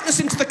of darkness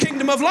into the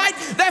kingdom of light.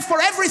 Therefore,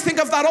 everything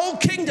of that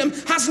old kingdom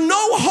has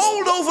no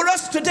hold over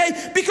us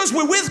today, because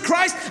we're with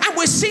Christ and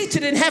we're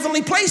seated in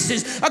heavenly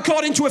places,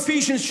 according to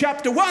Ephesians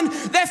chapter 1.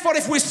 Therefore,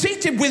 if we're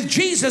seated with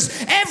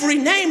Jesus, every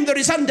name that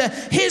is under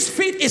his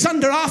feet is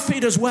under our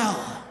feet as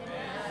well.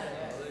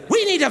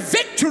 We need a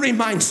victory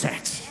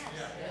mindset.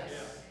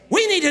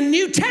 We need a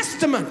New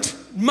Testament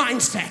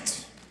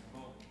mindset.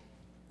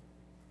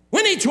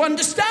 We need to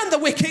understand that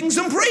we're kings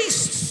and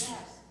priests.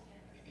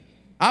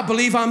 I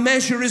believe our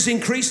measure is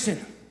increasing.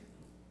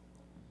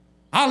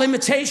 Our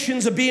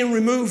limitations are being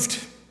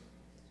removed.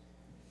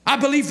 I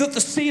believe that the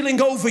ceiling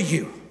over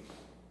you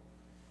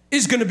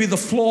is going to be the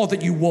floor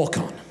that you walk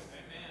on.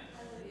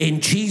 In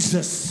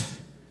Jesus'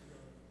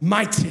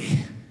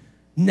 mighty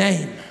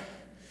name.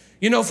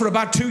 You know, for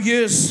about 2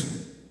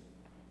 years,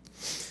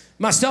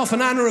 myself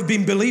and Anna have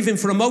been believing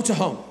for a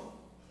motorhome.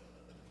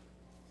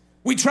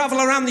 We travel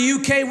around the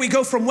UK. We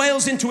go from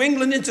Wales into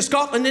England, into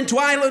Scotland, into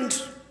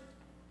Ireland.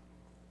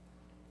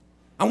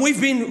 And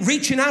we've been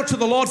reaching out to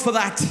the Lord for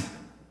that.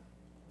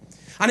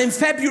 And in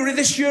February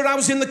this year, I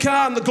was in the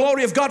car and the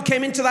glory of God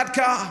came into that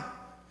car.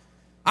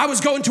 I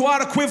was going to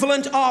our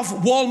equivalent of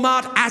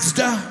Walmart,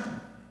 Asda.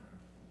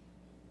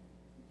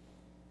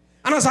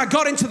 And as I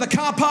got into the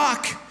car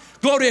park,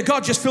 glory of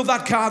God just filled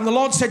that car, and the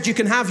Lord said, you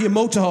can have your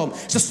motorhome.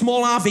 It's a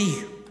small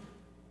RV.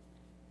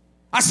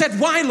 I said,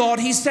 why,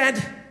 Lord? He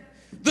said,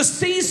 the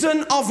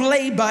season of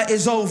labor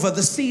is over.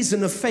 The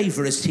season of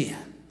favor is here.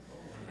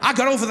 I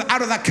got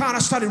out of that car and I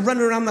started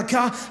running around the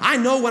car. I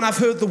know when I've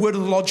heard the word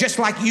of the Lord, just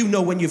like you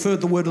know when you've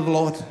heard the word of the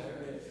Lord.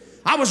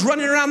 I was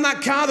running around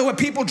that car. There were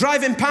people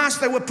driving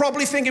past. They were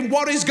probably thinking,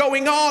 what is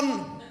going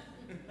on?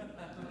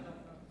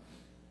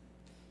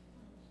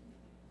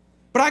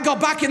 But I got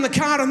back in the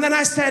car and then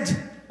I said,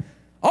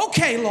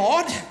 okay,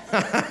 Lord,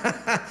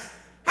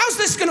 how's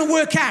this going to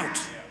work out?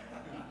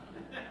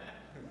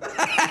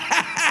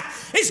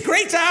 It's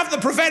great to have the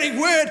prophetic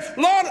word.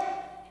 Lord,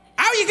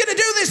 how are you going to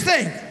do this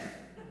thing?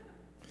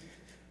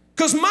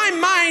 Because my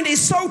mind is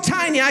so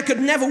tiny, I could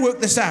never work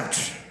this out.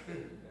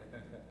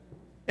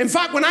 In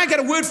fact, when I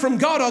get a word from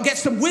God or get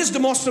some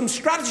wisdom or some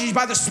strategies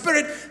by the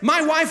Spirit,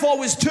 my wife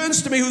always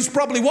turns to me, who's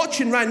probably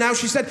watching right now.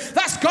 She said,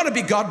 that's got to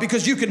be God,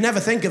 because you could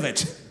never think of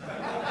it.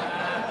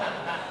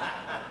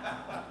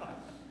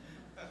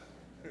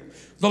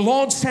 The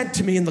Lord said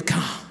to me in the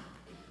car,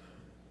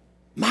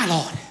 my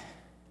Lord,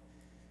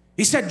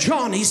 he said,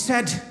 John, he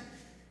said,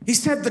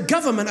 the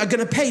government are going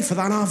to pay for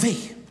that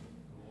RV.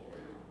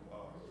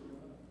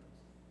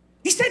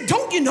 He said,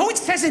 don't you know it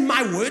says in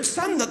my word,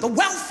 son, that the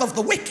wealth of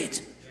the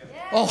wicked,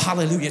 oh,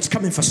 hallelujah, it's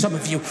coming for some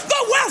of you,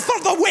 the wealth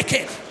of the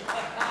wicked,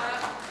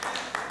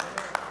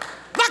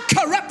 that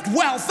corrupt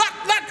wealth,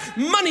 that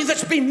money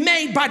that's been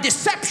made by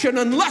deception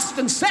and lust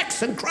and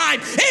sex and crime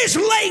is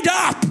laid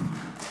up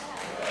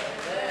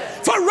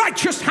for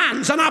righteous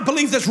hands. And I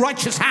believe there's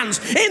righteous hands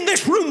in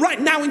this room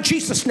right now in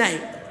Jesus' name.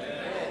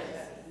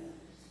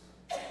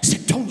 He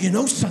said, don't you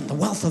know, son, the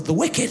wealth of the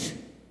wicked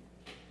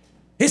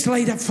is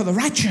laid up for the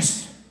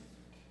righteous.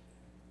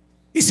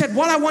 He said,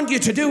 what I want you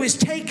to do is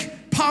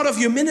take part of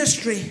your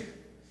ministry,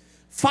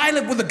 file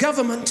it with the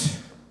government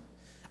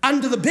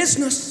under the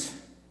business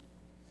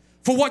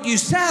for what you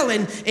sell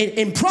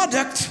in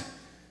product.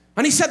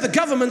 And he said, the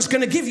government's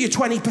going to give you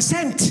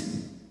 20%.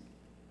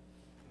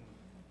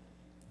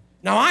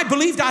 Now, I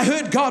believed I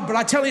heard God, but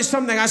I tell you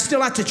something, I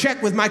still had to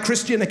check with my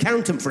Christian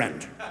accountant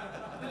friend.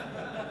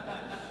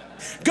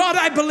 God,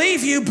 I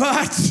believe you,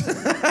 but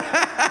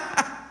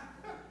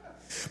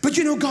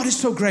you know, God is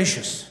so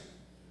gracious.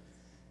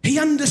 He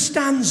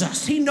understands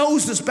us. He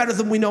knows us better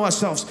than we know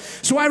ourselves.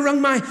 So I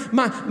rang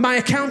my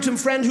accountant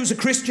friend who's a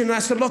Christian, and I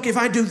said, look, if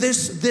I do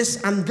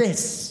this, and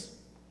this,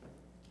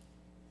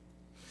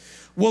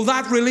 will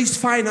that release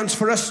finance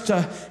for us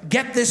to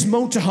get this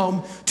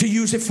motorhome to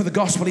use it for the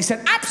gospel? He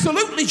said,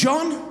 absolutely,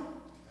 John.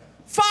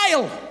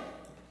 File.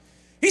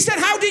 He said,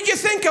 how did you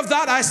think of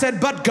that? I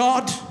said, but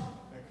God.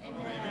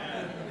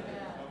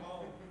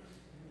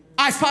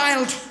 I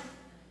filed.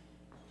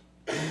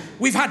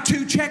 We've had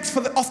 2 checks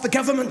off the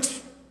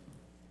government.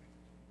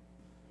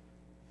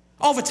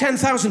 Over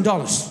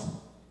 $10,000.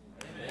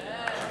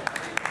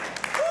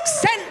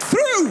 Sent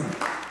through.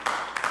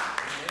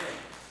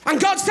 And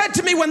God God said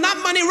to me, when that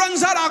money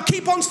runs out, I'll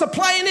keep on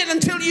supplying it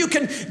until you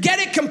can get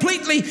it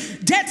completely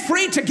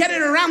debt-free to get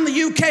it around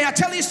the UK. I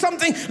tell you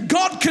something,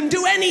 God can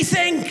do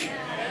anything.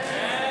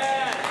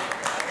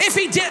 If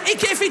he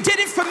did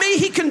it for me,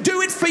 he can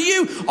do it for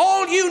you.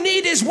 All you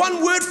need is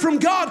one word from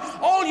God.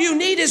 All you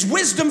need is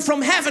wisdom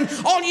from heaven.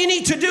 All you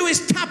need to do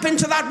is tap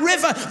into that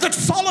river that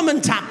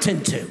Solomon tapped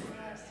into.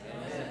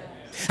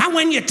 And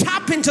when you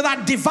tap into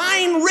that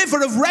divine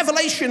river of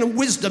revelation and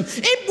wisdom,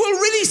 it will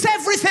release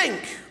everything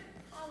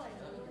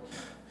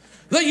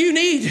that you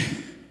need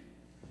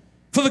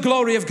for the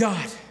glory of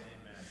God.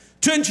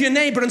 Turn to your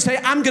neighbor and say,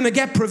 I'm going to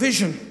get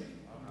provision.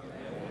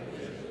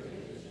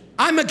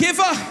 I'm a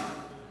giver.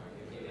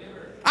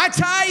 I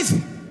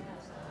tithe.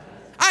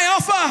 I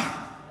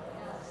offer.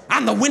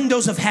 And the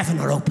windows of heaven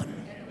are open.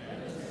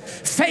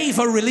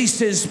 Favor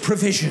releases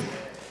provision.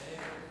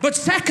 But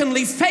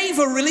secondly,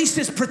 favor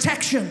releases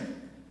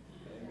protection.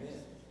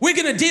 We're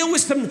going to deal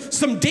with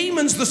some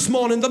demons this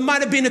morning that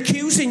might have been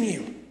accusing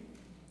you,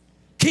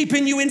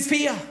 keeping you in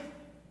fear,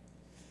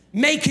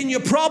 making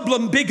your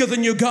problem bigger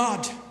than your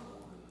God.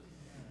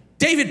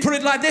 David put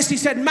it like this. He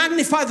said,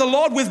 magnify the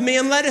Lord with me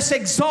and let us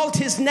exalt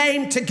his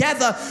name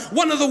together.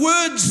 One of the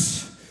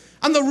words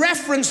and the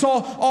reference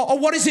or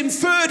what is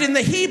inferred in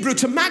the Hebrew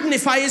to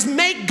magnify is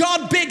make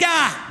God bigger.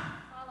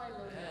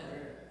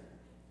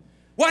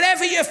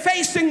 Whatever you're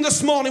facing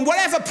this morning,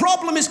 whatever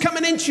problem is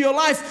coming into your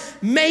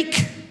life,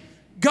 make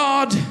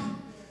God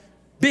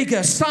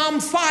bigger.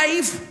 Psalm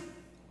 5,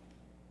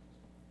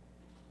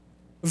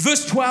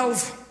 verse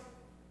 12.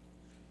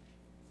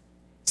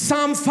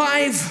 Psalm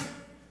 5,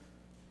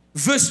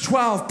 verse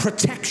 12.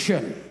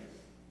 Protection.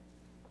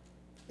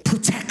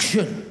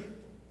 Protection.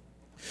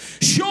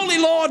 Surely,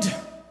 Lord,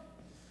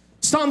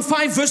 Psalm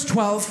 5, verse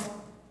 12.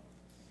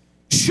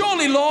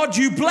 Surely, Lord,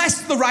 you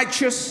bless the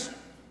righteous.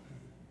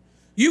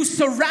 You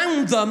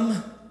surround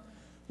them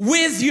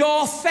with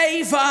your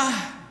favor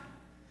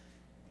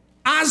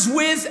as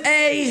with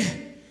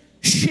a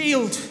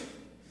shield.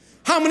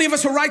 How many of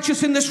us are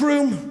righteous in this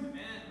room?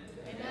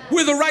 Amen.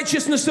 We're the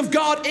righteousness of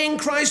God in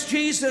Christ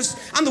Jesus.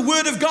 And the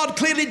word of God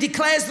clearly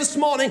declares this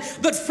morning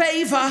that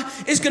favor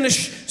is going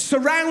to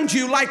surround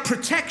you like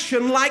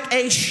protection, like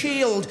a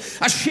shield.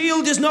 A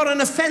shield is not an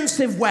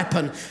offensive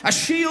weapon. A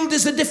shield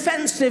is a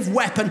defensive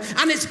weapon,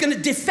 and it's going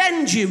to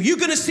defend you. You're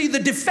going to see the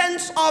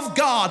defense of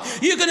God.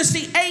 You're going to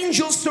see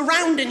angels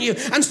surrounding you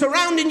and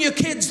surrounding your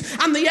kids,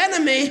 and the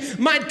enemy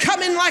might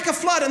come in like a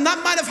flood, and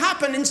that might have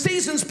happened in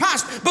seasons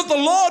past, but the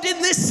Lord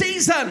in this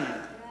season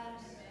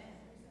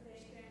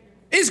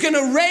is going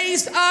to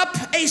raise up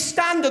a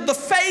standard. The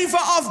favor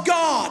of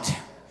God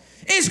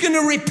is going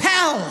to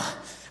repel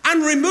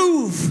and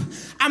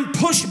remove and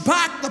push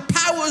back the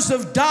powers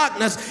of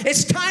darkness.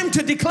 It's time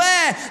to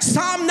declare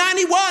Psalm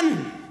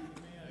 91.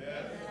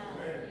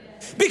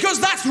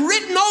 Because that's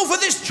written over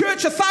this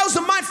church.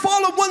 1,000 might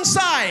fall on one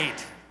side,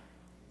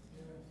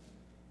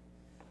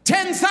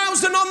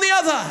 10,000 on the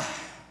other,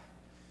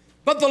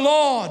 but the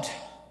Lord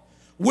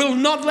will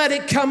not let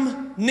it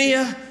come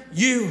near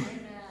you.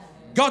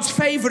 God's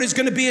favor is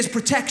going to be his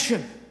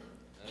protection.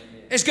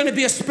 It's going to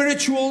be a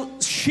spiritual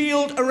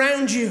shield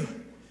around you.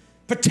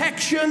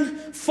 Protection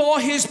for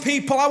his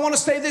people. I want to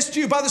say this to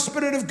you by the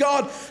Spirit of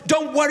God.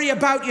 Don't worry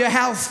about your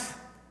health.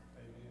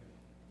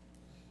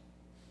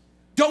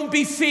 Don't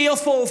be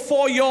fearful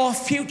for your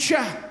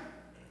future.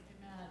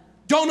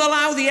 Don't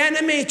allow the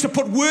enemy to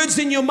put words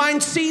in your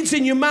mind, seeds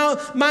in your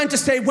mind to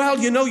say, well,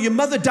 you know, your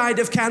mother died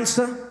of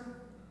cancer,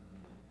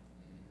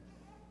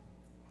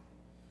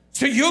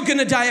 so you're going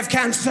to die of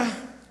cancer.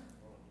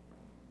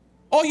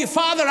 Or your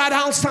father had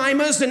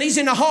Alzheimer's and he's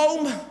in a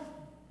home,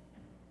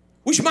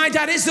 which my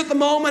dad is at the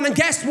moment, and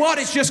guess what?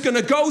 It's just going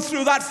to go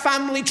through that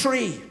family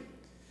tree.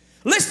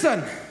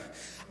 Listen,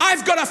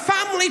 I've got a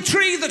family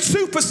tree that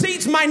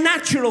supersedes my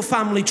natural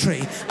family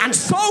tree, and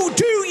so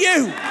do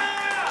you.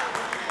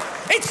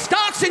 It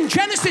starts in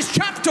Genesis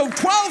chapter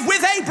 12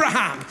 with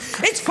Abraham.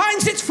 It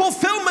finds its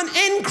fulfillment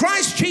in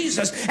Christ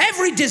Jesus.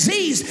 Every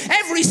disease,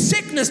 every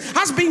sickness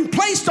has been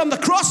placed on the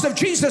cross of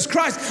Jesus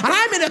Christ, and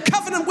I'm in a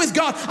covenant with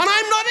God, and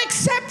I'm not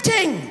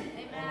accepting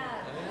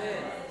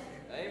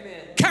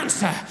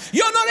cancer.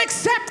 You're not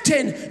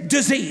accepting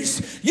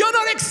disease. You're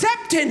not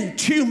accepting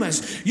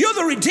tumors. You're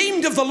the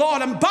redeemed of the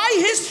Lord, and by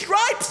his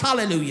stripes,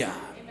 hallelujah,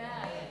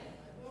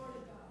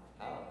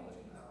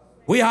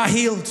 we are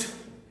healed.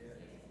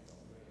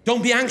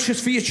 Don't be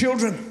anxious for your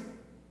children.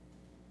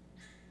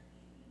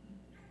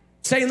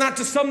 Saying that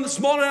to some this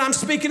morning, I'm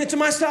speaking it to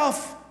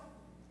myself.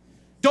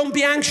 Don't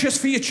be anxious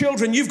for your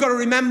children. You've got to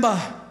remember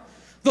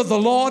that the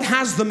Lord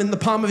has them in the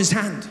palm of his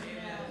hand.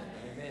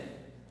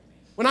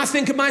 When I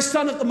think of my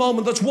son at the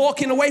moment that's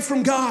walking away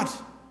from God,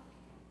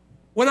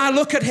 when I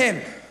look at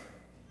him,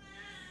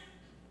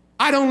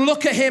 I don't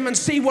look at him and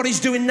see what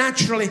he's doing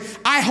naturally.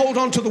 I hold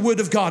on to the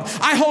Word of God.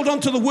 I hold on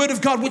to the Word of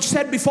God, which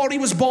said before he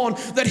was born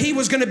that he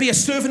was going to be a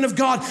servant of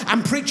God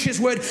and preach his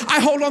word.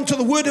 I hold on to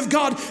the Word of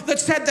God that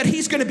said that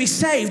he's going to be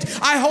saved.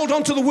 I hold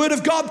on to the Word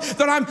of God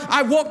that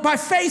I walk by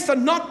faith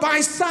and not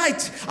by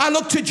sight. I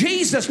look to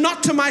Jesus,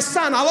 not to my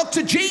son. I look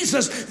to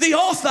Jesus, the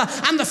author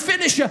and the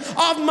finisher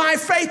of my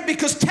faith,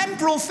 because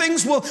temporal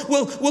things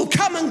will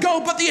come and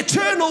go, but the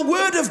eternal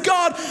Word of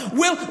God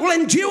will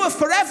endure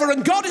forever.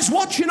 And God is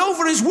watching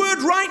over his word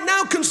right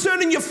now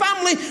concerning your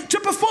family to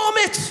perform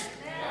it.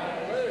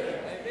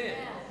 Amen.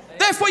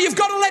 Therefore, you've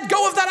got to let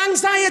go of that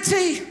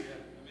anxiety.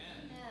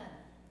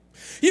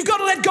 You've got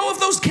to let go of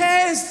those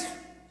cares.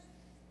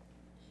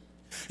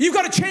 You've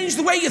got to change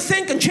the way you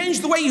think and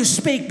change the way you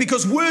speak,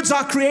 because words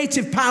are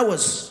creative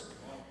powers.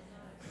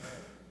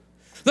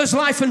 There's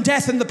life and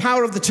death in the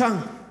power of the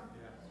tongue.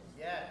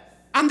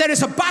 And there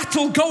is a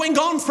battle going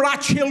on for our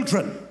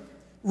children.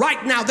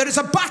 Right now, there is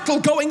a battle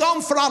going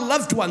on for our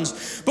loved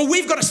ones. But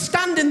we've got to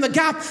stand in the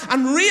gap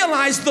and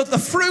realize that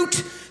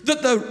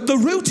the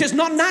root is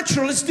not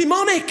natural, it's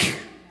demonic.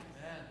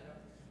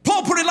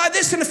 Paul put it like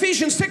this in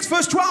Ephesians 6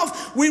 verse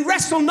 12. We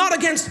wrestle not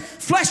against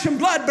flesh and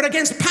blood, but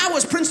against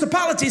powers,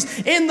 principalities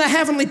in the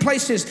heavenly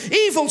places.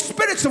 Evil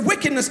spirits of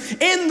wickedness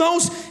in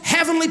those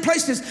heavenly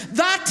places.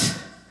 That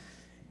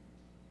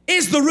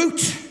is the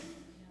root.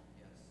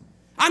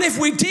 And if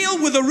we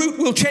deal with the root,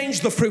 we'll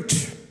change the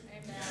fruit.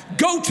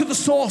 Go to the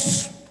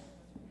source.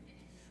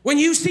 When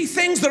you see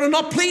things that are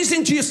not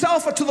pleasing to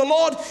yourself or to the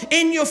Lord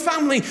in your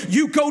family,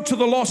 you go to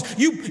the Lord.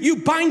 You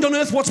bind on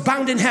earth what's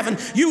bound in heaven.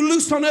 You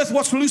loose on earth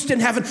what's loosed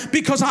in heaven,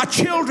 because our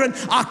children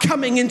are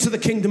coming into the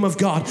kingdom of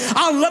God.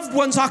 Our loved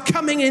ones are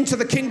coming into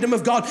the kingdom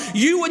of God.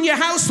 You and your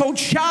household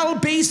shall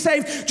be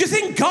saved. Do you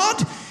think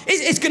God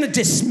is going to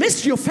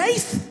dismiss your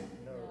faith?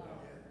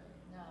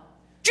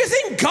 Do you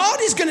think God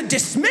is going to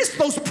dismiss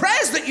those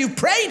prayers that you've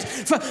prayed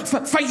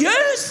for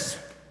years?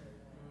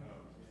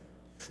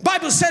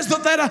 Bible says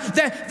that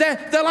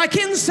they're like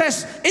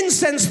incense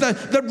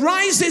that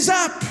rises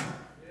up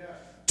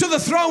to the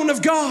throne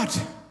of God.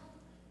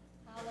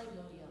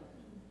 Hallelujah.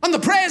 And the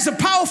prayers of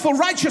powerful,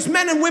 righteous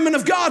men and women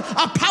of God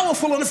are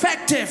powerful and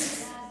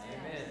effective.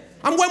 Amen.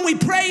 And when we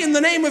pray in the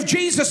name of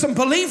Jesus and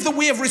believe that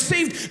we have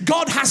received,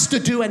 God has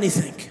to do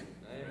anything.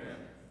 Amen.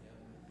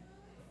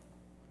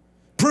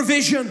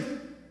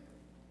 Provision,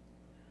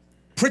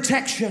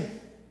 protection,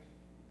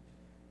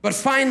 but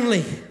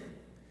finally,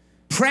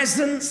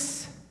 presence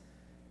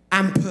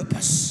and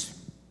purpose.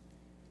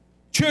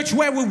 Church,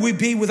 where would we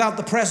be without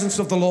the presence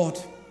of the Lord?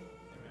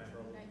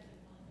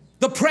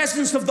 The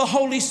presence of the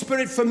Holy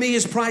Spirit for me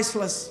is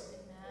priceless.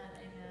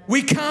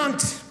 We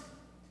can't.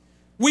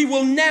 We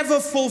will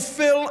never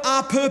fulfill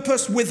our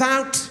purpose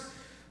without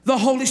the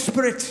Holy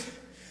Spirit.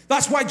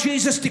 That's why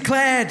Jesus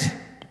declared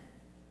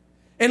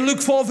in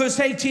Luke 4 verse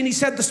 18, he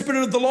said, the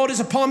Spirit of the Lord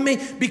is upon me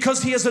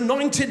because he has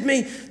anointed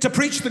me to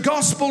preach the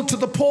gospel to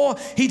the poor.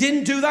 He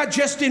didn't do that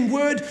just in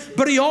word,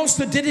 but he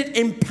also did it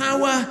in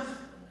power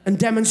and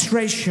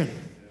demonstration.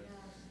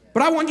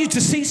 But I want you to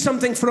see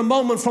something for a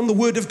moment from the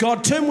Word of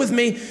God. Turn with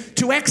me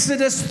to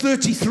Exodus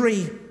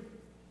 33.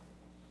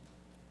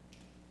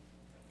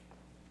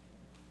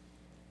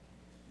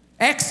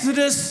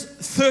 Exodus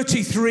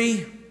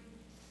 33.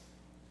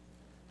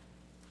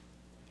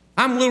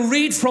 And we'll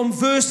read from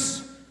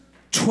verse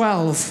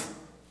 12.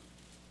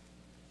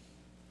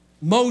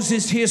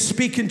 Moses here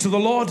speaking to the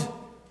Lord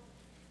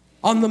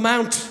on the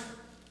mount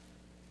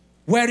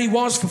where he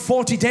was for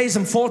 40 days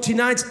and 40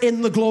 nights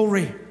in the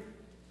glory.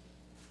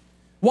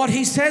 What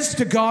he says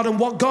to God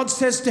and what God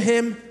says to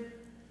him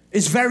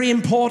is very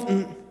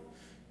important,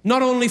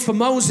 not only for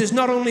Moses,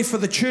 not only for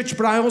the church,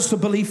 but I also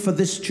believe for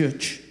this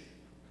church.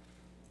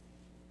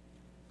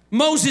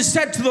 Moses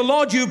said to the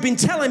Lord, you've been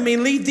telling me,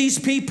 lead these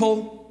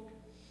people,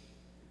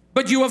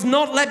 but you have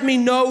not let me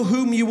know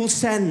whom you will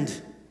send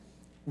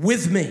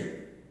with me.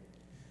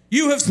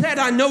 You have said,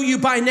 I know you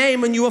by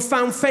name, and you have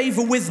found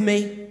favor with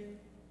me.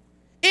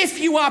 If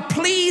you are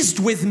pleased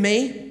with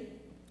me,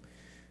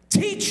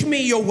 teach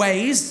me your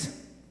ways,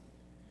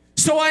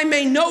 so I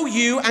may know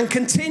you and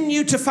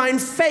continue to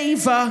find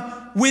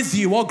favor with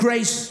you, or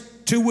grace,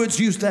 2 words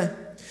used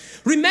there.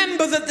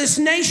 Remember that this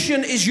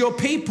nation is your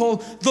people.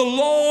 The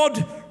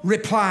Lord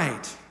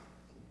replied,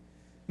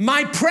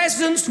 my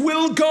presence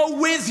will go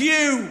with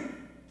you,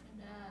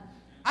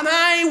 and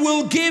I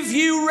will give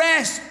you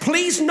rest.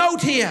 Please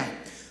note here,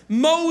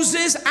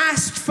 Moses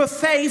asked for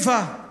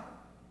favor,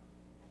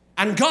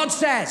 and God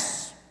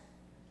says,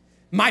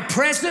 my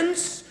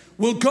presence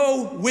will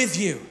go with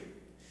you.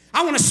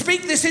 I want to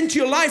speak this into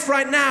your life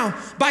right now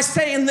by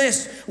saying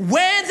this: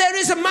 where there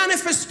is a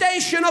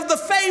manifestation of the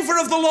favor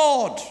of the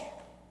Lord,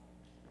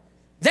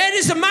 there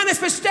is a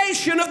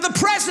manifestation of the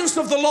presence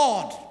of the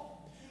Lord,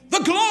 the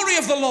glory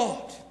of the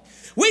Lord.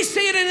 We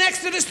see it in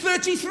Exodus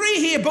 33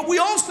 here, but we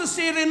also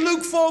see it in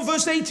Luke 4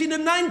 verse 18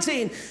 and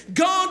 19.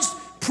 God's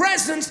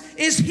presence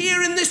is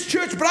here in this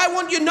church, but I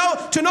want you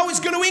to know it's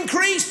going to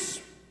increase.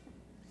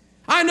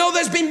 I know know,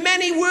 there's been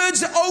many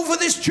words over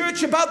this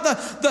church about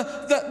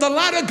the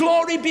latter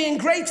glory being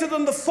greater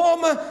than the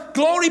former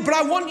glory, but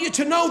I want you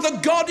to know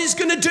that God is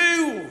going to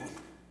do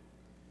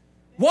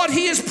what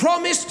he has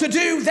promised to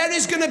do. There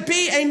is going to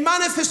be a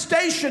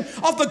manifestation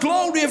of the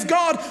glory of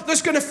God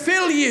that's going to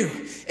fill you,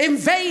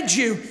 invade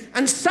you,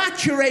 and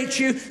saturate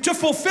you to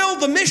fulfill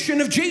the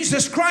mission of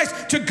Jesus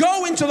Christ, to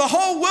go into the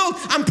whole world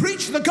and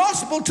preach the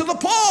gospel to the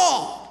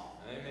poor.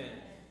 Amen.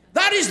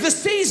 That is the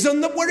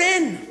season that we're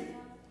in.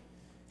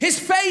 His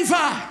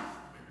favor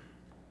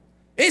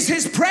is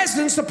his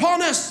presence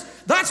upon us.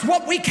 That's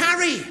what we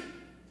carry.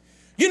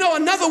 You know,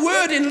 another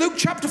word in Luke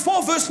chapter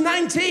 4, verse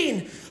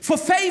 19, for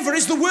favor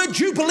is the word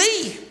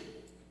jubilee.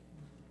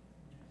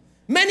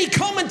 Many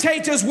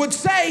commentators would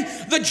say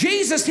that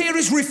Jesus here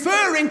is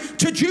referring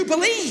to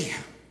jubilee.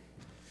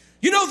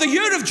 You know, the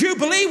year of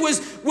jubilee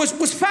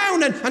was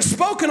found and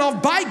spoken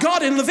of by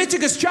God in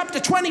Leviticus chapter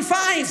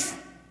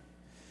 25.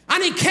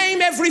 And it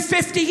came every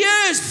 50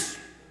 years.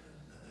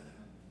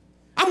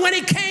 And when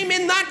it came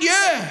in that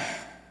year,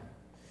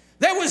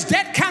 there was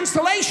debt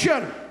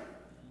cancellation.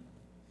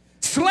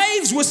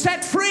 Slaves were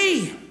set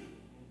free.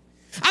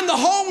 And the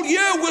whole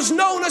year was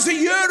known as a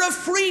year of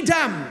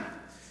freedom.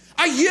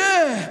 A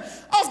year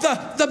of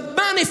the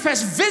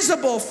manifest,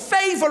 visible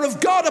favor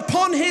of God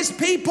upon his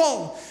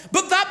people.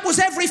 But that was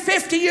every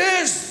 50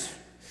 years.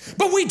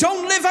 But we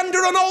don't live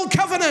under an old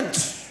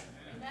covenant.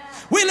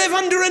 We live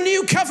under a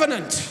new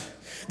covenant.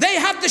 They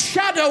have the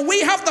shadow,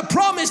 we have the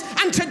promise,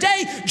 and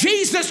today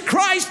Jesus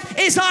Christ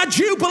is our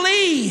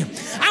jubilee.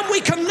 And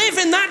we can live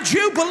in that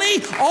jubilee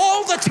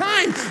all the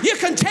time. You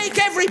can take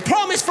every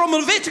promise from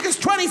Leviticus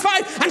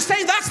 25 and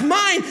say, that's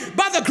mine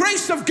by the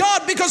grace of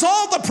God, because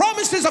all the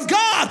promises of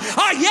God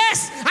are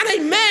yes and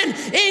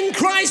amen in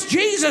Christ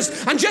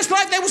Jesus. And just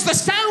like there was the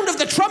sound of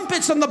the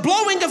trumpets and the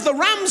blowing of the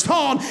ram's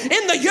horn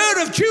in the year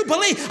of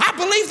jubilee, I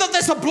believe that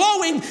there's a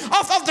blowing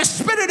of the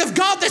Spirit of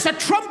God. There's a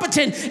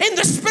trumpeting in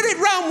the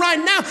spirit realm right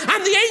now.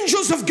 And the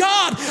angels of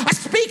God are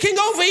speaking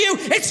over you.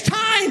 It's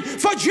time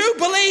for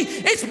jubilee.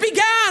 It's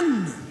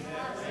begun.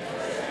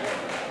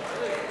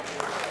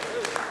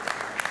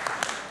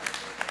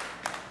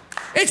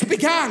 It's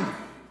begun.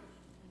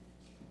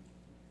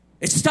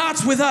 It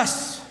starts with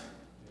us,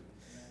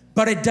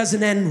 but it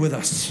doesn't end with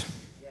us.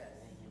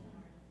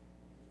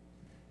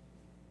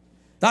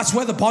 That's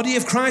where the body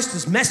of Christ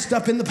is messed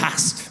up in the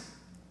past.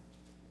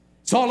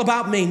 It's all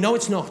about me. No,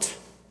 it's not.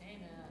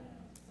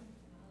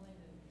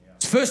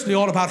 It's firstly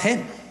all about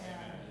him.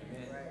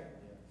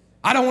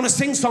 I don't want to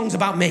sing songs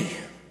about me.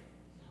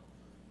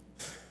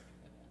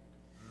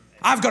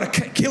 I've got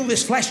to kill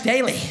this flesh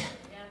daily.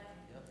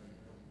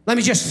 Let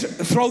me just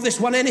throw this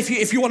one in.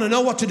 If you want to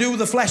know what to do with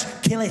the flesh,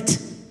 kill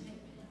it.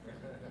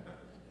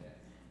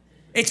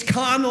 It's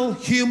carnal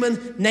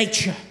human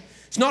nature.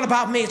 It's not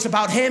about me, it's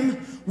about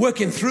him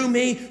working through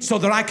me so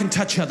that I can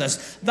touch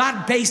others.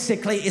 That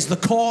basically is the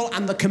call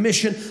and the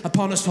commission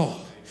upon us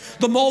all.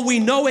 The more we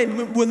know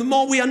him, the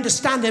more we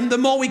understand him, the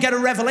more we get a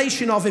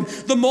revelation of him,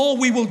 the more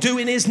we will do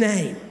in his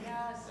name.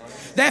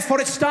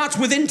 Therefore, it starts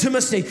with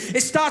intimacy.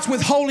 It starts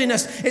with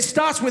holiness. It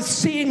starts with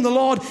seeing the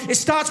Lord. It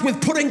starts with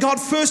putting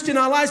God first in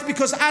our lives,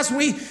 because as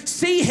we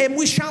see him,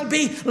 we shall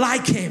be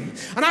like him.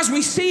 And as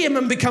we see him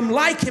and become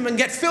like him and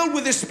get filled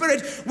with his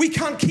Spirit, we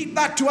can't keep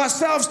that to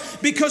ourselves,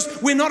 because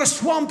we're not a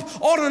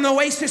swamp or an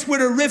oasis.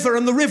 We're a river,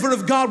 and the river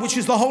of God, which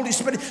is the Holy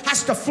Spirit,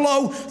 has to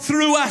flow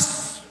through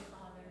us.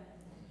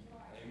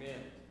 Amen.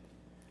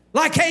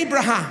 Like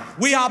Abraham,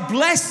 we are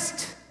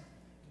blessed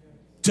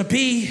to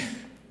be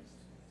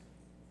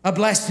a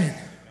blessing.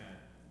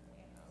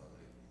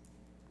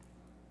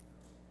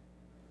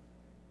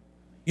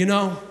 You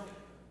know,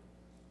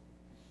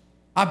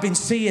 I've been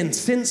seeing,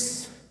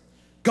 since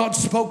God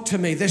spoke to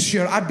me this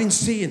year, I've been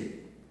seeing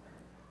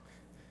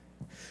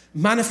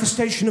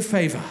manifestation of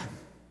favor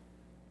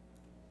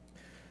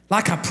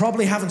like I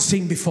probably haven't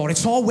seen before.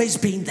 It's always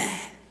been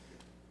there,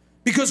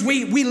 because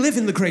we live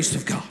in the grace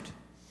of God.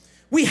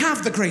 We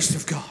have the grace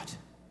of God.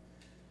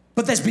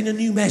 But there's been a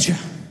new measure.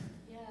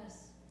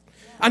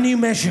 A new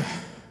measure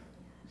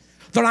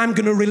that I'm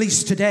going to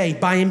release today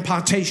by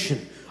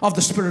impartation of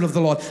the Spirit of the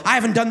Lord. I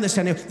haven't done this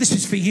anyway. This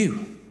is for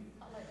you.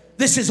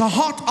 This is a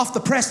hot off the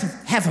press of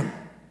heaven.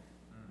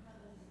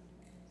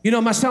 You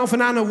know, myself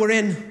and Anna were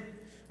in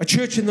a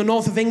church in the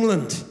north of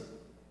England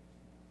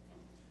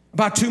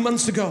about 2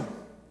 months ago.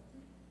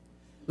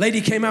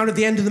 Lady came out at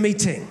the end of the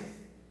meeting,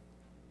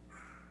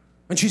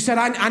 and she said,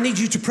 I need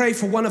you to pray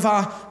for one of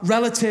our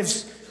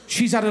relatives.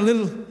 She's had a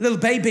little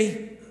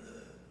baby,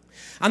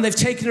 and they've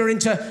taken her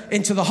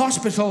into the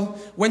hospital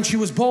when she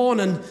was born,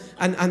 and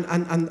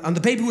the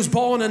baby was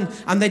born,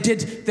 and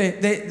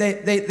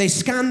they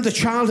scanned the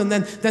child, and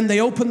then they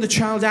opened the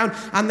child out,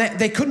 and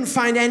they couldn't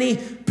find any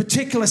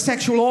particular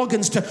sexual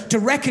organs to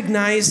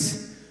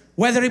recognize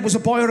whether it was a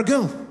boy or a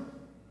girl.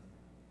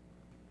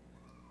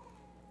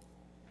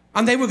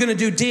 And they were going to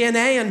do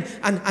DNA,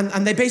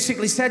 and they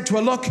basically said to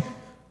her, look,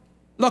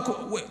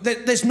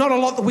 there's not a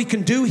lot that we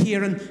can do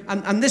here.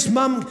 And this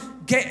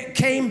mum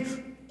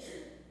came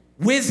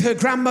with her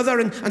grandmother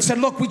and said,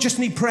 look, we just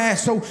need prayer.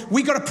 So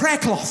we got a prayer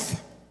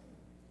cloth.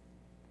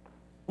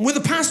 And with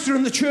the pastor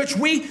in the church,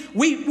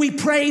 we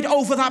prayed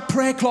over that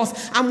prayer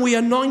cloth and we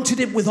anointed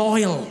it with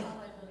oil.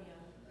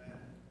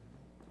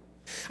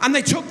 And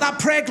they took that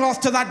prayer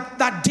cloth to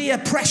that dear,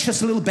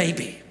 precious little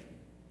baby.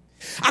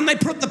 And they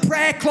put the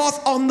prayer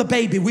cloth on the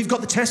baby. We've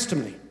got the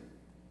testimony.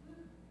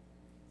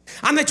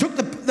 And they took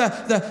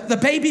the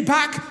baby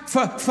back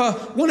for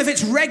one of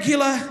its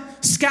regular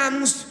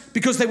scans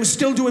because they were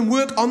still doing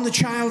work on the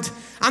child.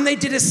 And they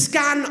did a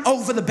scan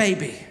over the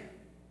baby.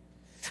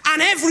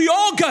 And every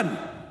organ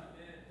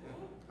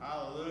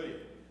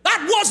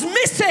that was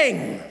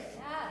missing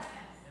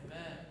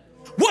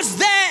was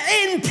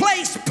there in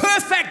place,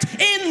 perfect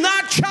in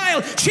that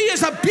child. She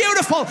is a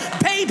beautiful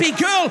baby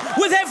girl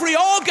with every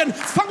organ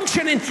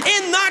functioning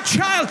in that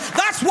child.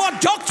 That's what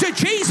Dr.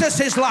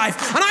 Jesus is like.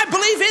 And I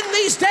believe in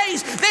these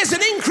days, there's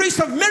an increase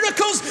of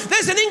miracles,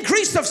 there's an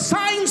increase of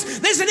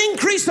signs, there's an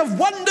increase of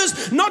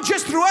wonders, not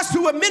just through us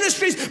who are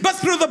ministries, but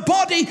through the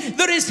body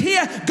that is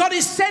here. God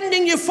is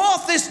sending you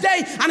forth this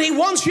day, and He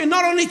wants you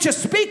not only to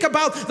speak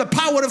about the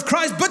power of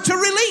Christ, but to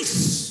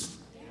release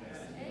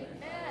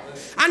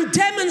and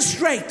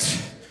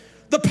demonstrate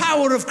the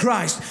power of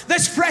Christ.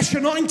 There's fresh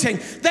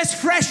anointing. There's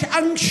fresh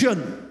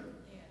unction.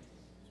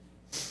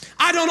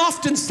 I don't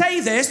often say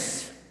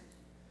this.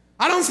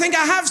 I don't think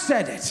I have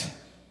said it.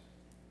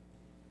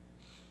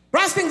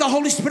 But I think the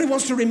Holy Spirit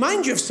wants to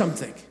remind you of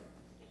something.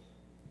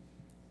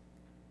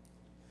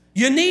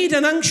 You need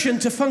an unction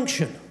to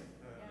function.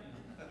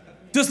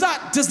 Does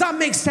that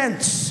make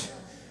sense?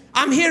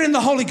 I'm hearing the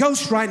Holy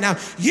Ghost right now.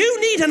 You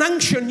need an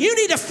unction. You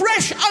need a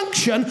fresh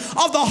unction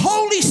of the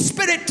Holy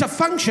Spirit to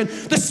function.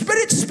 The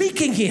Spirit's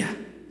speaking here.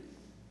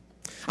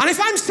 And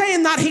if I'm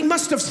saying that, He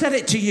must have said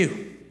it to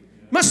you.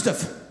 Must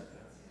have.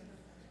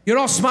 You're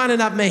all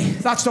smiling at me.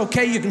 That's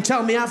okay. You can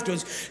tell me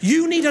afterwards.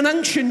 You need an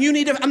unction.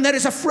 And there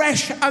is a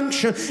fresh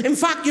unction. In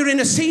fact, you're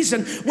in a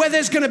season where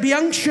there's going to be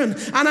unction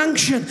and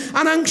unction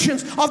and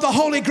unctions of the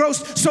Holy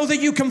Ghost so that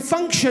you can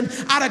function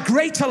at a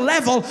greater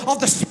level of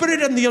the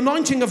Spirit and the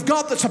anointing of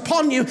God that's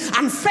upon you,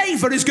 and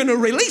favor is going to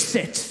release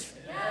it.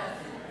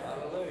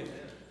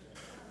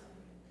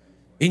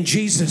 In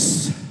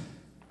Jesus'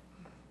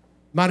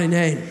 mighty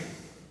name.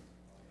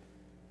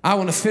 I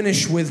want to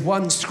finish with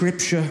one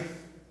scripture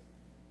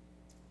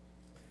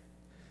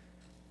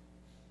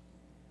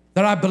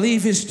that I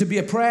believe is to be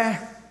a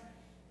prayer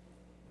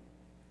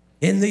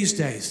in these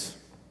days.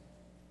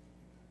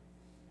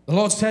 The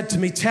Lord said to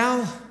me,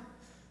 tell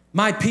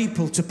my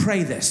people to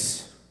pray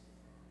this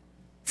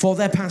for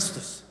their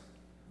pastors,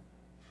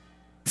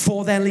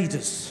 for their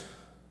leaders,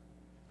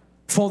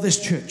 for this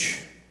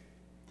church.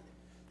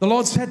 The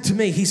Lord said to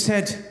me, He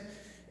said,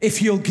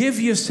 if you'll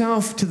give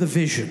yourself to the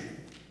vision,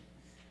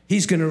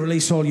 He's going to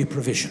release all your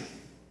provision.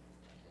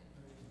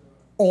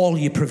 All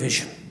your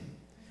provision.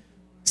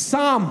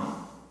 Psalm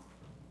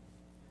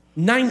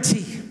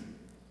 90,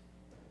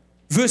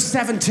 verse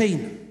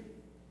 17.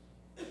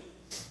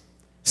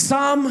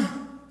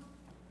 Psalm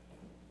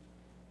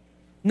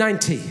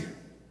 90.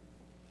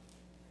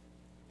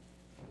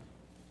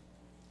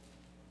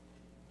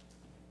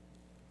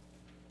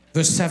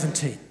 Verse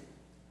 17.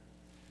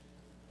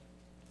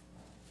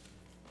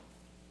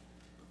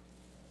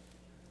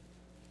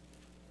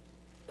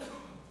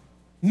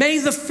 May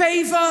the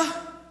favor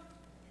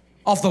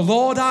of the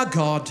Lord our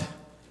God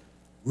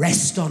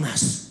rest on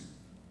us.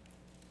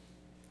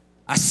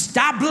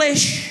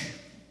 Establish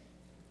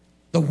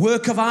the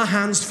work of our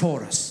hands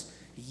for us.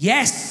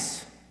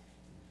 Yes,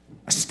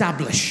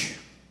 establish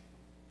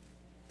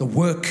the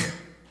work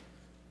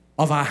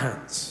of our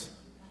hands.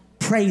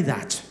 Pray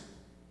that.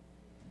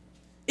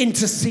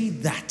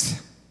 Intercede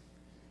that.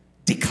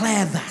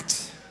 Declare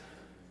that.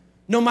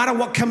 No matter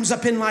what comes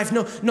up in life,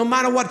 no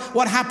matter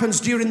what happens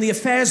during the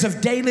affairs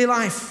of daily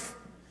life,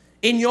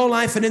 in your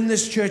life and in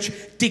this church,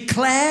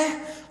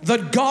 declare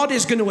that God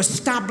is going to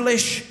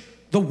establish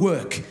the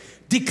work.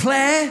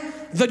 Declare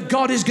that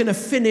God is going to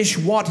finish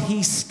what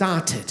He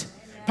started.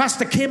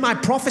 Pastor Kim, I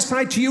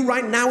prophesy to you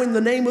right now in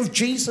the name of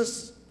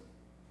Jesus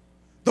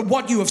that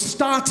what you have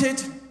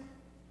started,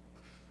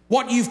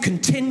 what you've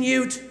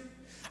continued,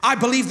 I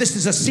believe this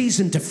is a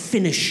season to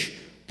finish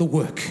the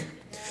work.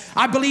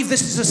 I believe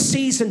this is a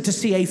season to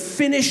see a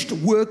finished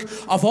work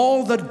of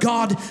all that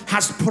God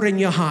has put in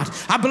your heart.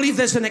 I believe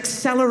there's an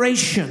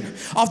acceleration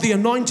of the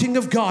anointing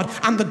of God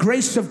and the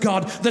grace of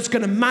God that's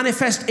going to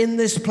manifest in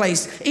this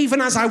place.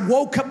 Even as I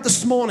woke up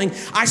this morning,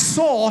 I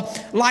saw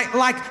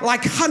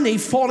like honey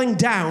falling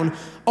down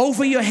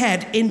over your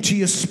head into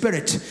your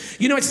spirit.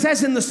 You know, it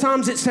says in the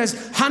Psalms, it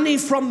says, honey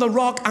from the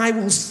rock, I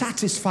will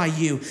satisfy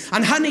you.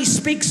 And honey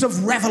speaks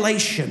of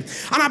revelation.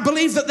 And I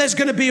believe that there's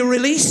going to be a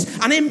release,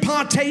 an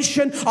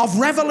impartation of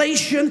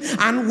revelation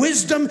and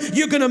wisdom.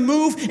 You're going to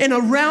move in a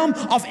realm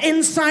of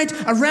insight,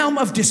 a realm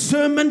of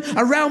discernment,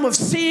 a realm of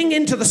seeing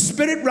into the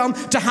spirit realm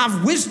to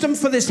have wisdom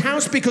for this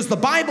house, because the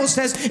Bible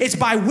says it's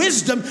by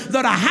wisdom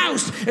that a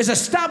house is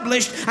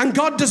established, and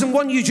God doesn't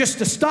want you just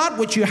to start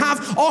what you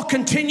have or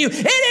continue.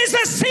 It is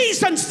a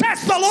season,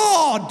 says the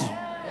Lord.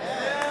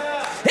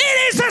 It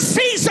It is a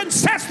season,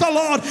 says the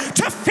Lord,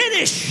 to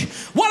finish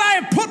what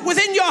I have put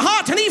within your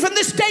heart. And even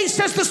this day,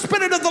 says the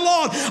Spirit of the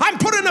Lord, I'm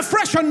putting a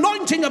fresh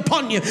anointing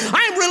upon you.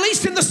 I am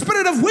releasing the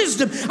spirit of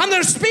wisdom and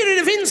the spirit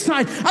of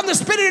insight and the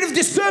spirit of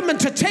discernment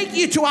to take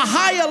you to a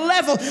higher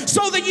level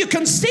so that you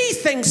can see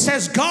things,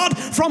 says God,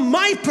 from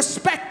my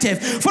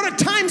perspective. For at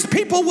times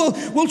people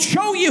will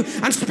show you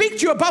and speak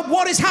to you about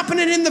what is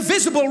happening in the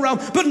visible realm.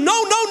 But no,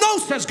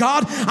 says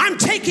God, I'm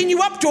taking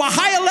you up to a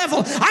higher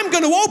level. I'm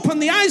going to open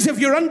the eyes of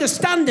your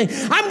understanding.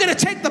 I'm going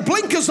to take the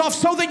blinkers off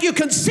so that you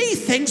can see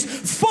things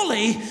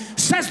fully,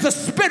 says the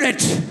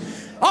Spirit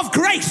of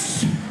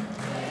grace.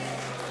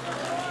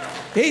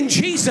 In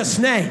Jesus'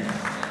 name.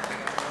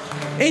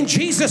 In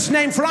Jesus'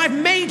 name. For I've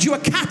made you a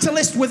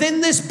catalyst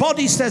within this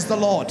body, says the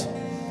Lord.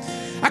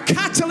 A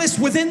catalyst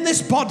within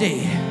this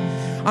body.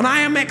 And I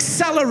am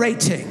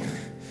accelerating.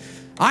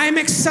 I am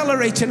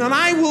accelerating, and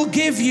I will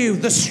give you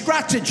the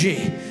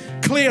strategy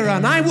clearer,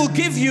 and I will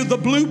give you the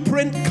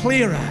blueprint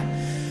clearer,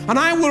 and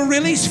I will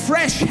release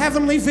fresh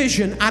heavenly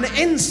vision and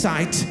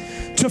insight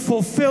to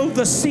fulfill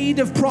the seed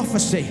of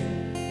prophecy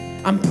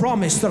and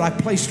promise that I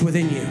placed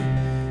within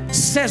you,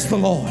 says the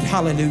Lord.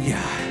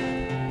 Hallelujah.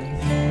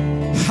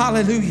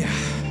 Hallelujah.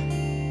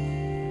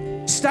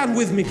 Stand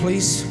with me,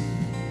 please.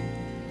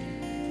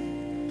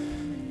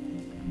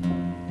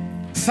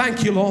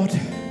 Thank you, Lord.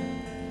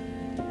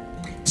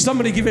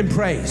 Somebody give him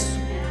praise.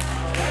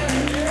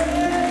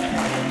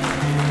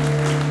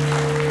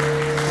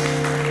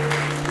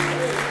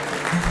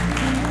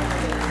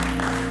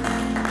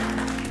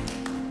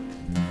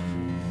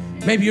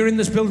 Maybe you're in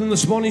this building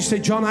this morning, you say,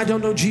 John, I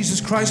don't know Jesus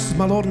Christ as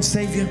my Lord and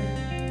Savior.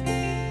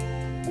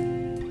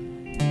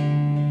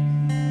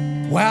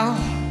 Well,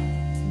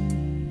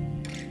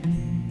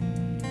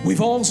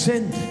 we've all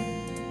sinned,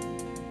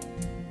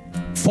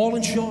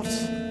 fallen short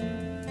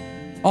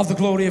of the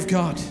glory of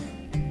God.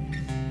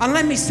 And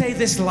let me say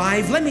this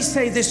live, let me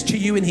say this to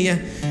you in here.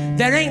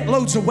 There ain't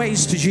loads of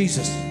ways to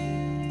Jesus.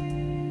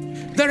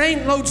 There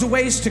ain't loads of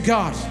ways to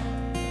God.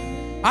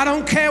 I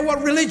don't care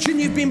what religion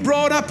you've been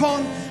brought up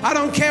on. I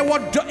don't care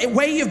what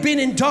way you've been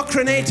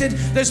indoctrinated.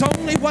 There's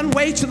only one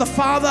way to the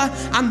Father,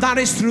 and that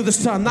is through the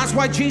Son. That's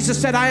why Jesus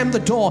said, I am the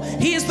door.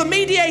 He is the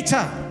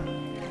mediator.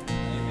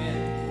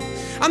 Amen.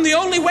 And the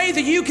only way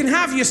that you can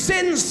have your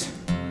sins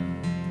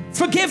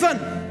forgiven.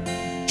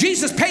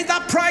 Jesus paid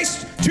that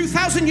price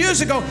 2,000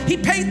 years ago. He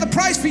paid the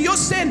price for your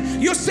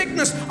sin, your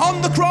sickness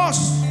on the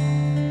cross.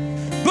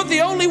 But the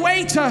only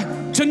way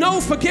to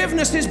know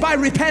forgiveness is by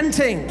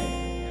repenting.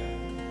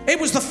 It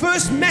was the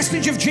first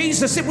message of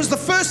Jesus. It was the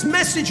first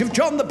message of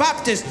John the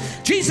Baptist.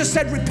 Jesus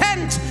said,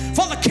 repent,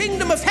 for the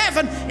kingdom of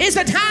heaven is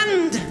at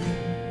hand.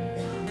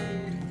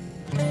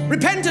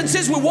 Repentance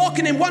is we're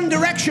walking in one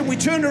direction, we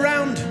turn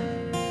around.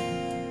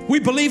 We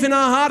believe in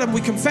our heart and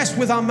we confess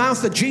with our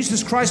mouth that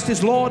Jesus Christ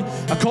is Lord,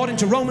 according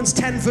to Romans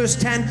 10 verse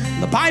 10.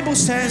 The Bible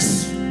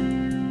says,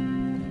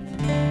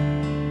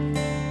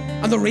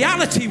 and the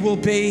reality will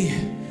be,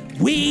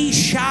 we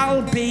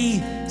shall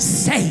be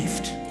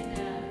saved.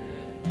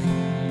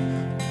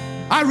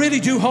 I really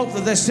do hope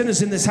that there's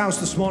sinners in this house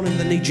this morning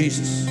that need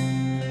Jesus.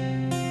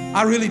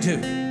 I really do.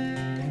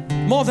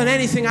 More than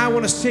anything, I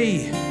want to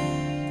see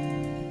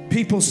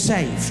people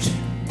saved.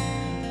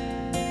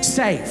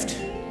 Saved.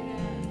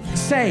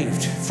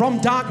 Saved from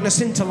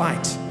darkness into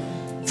light,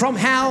 from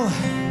hell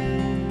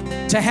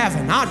to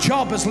heaven. Our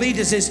job as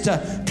leaders is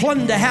to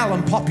plunder hell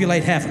and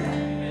populate heaven.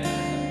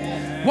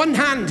 One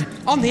hand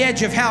on the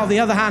edge of hell, the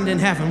other hand in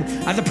heaven.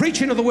 And the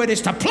preaching of the word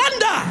is to plunder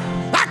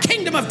that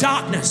kingdom of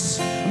darkness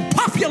and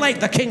populate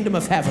the kingdom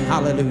of heaven.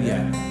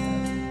 Hallelujah.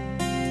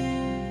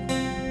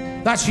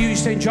 That's you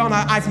saying, John,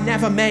 I've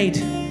never made,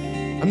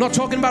 I'm not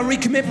talking about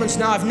recommitments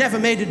now, I've never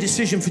made a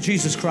decision for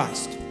Jesus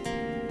Christ.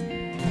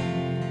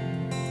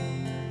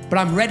 But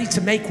I'm ready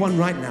to make one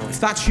right now. If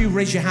that's you,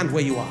 raise your hand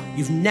where you are.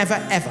 You've never,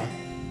 ever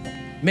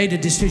made a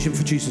decision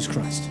for Jesus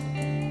Christ.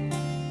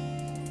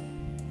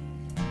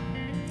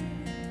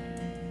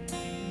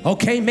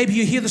 Okay, maybe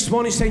you're here this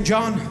morning saying,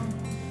 John,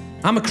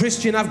 I'm a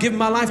Christian. I've given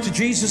my life to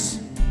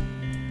Jesus,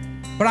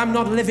 but I'm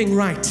not living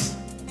right.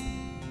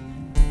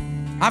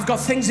 I've got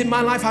things in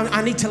my life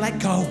I need to let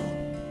go.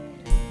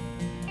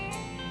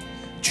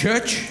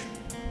 Church,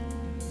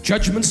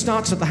 judgment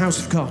starts at the house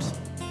of God.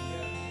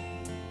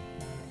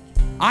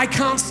 I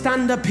can't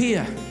stand up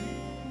here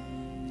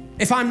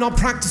if I'm not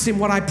practicing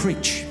what I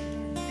preach.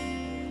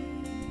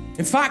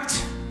 In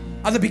fact,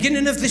 at the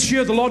beginning of this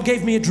year, the Lord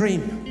gave me a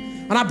dream.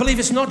 And I believe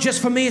it's not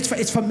just for me,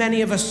 it's for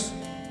many of us.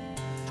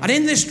 And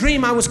in this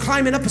dream, I was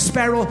climbing up a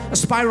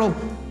spiral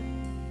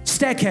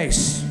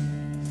staircase.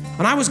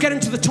 And I was getting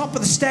to the top of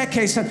the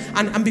staircase,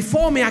 and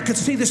before me, I could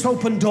see this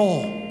open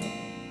door.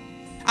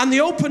 And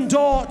the open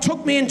door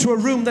took me into a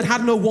room that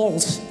had no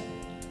walls.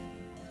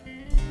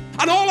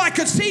 And all I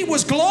could see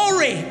was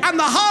glory and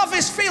the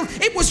harvest field.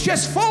 It was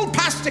just full,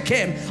 Pastor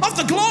Kim, of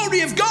the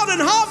glory of God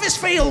and harvest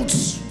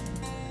fields.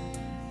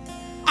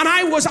 And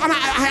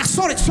I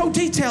saw it so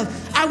detailed.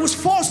 I was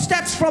 4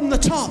 steps from the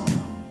top.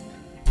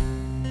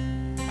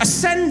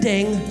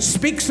 Ascending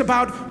speaks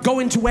about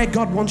going to where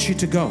God wants you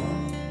to go.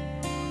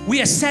 We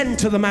ascend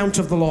to the mount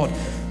of the Lord.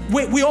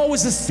 We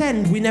always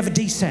ascend, we never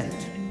descend.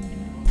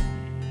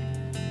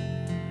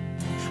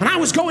 And I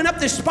was going up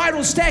this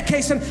spiral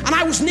staircase, and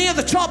I was near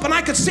the top, and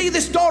I could see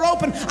this door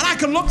open, and I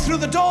could look through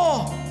the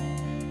door.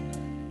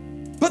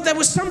 But there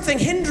was something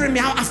hindering me.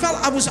 I felt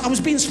I was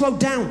being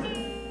slowed down.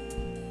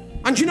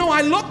 And you know,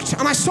 I looked,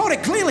 and I saw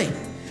it clearly.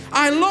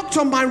 I looked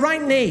on my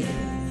right knee,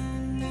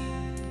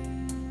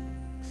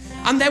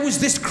 and there was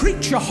this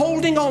creature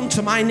holding on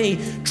to my knee,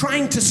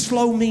 trying to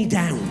slow me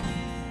down.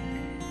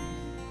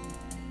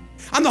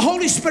 And the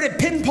Holy Spirit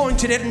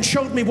pinpointed it and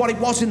showed me what it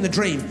was in the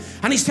dream.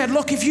 And he said,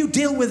 look, if you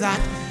deal with that,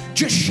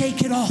 just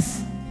shake it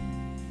off.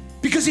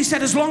 Because he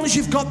said, as long as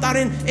you've got that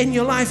in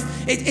your life,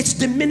 it's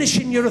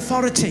diminishing your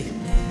authority.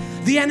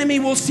 The enemy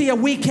will see a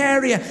weak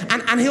area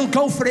and he'll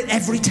go for it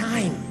every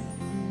time.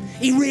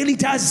 He really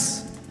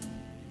does.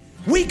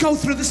 We go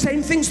through the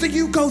same things that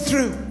you go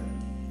through.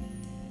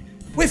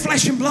 We're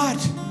flesh and blood.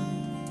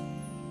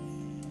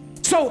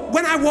 So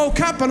when I woke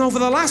up, and over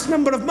the last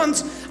number of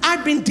months,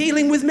 I've been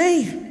dealing with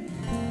me.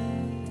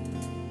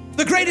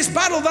 The greatest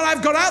battle that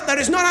I've got out there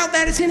is not out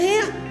there, it's in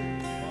here.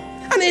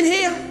 And in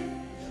here.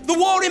 The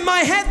war in my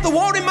head, the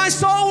war in my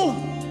soul.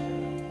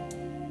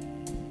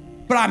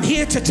 But I'm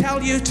here to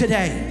tell you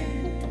today,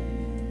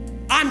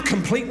 I'm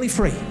completely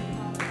free.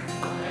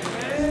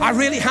 I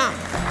really am.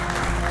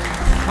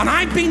 And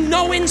I've been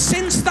knowing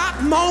since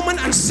that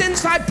moment, and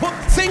since I put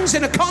things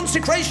in a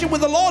consecration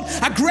with the Lord,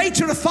 a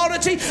greater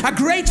authority, a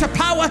greater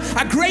power,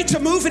 a greater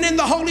moving in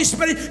the Holy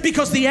Spirit,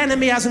 because the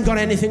enemy hasn't got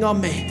anything on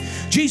me.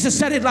 Jesus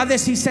said it like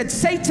this. He said,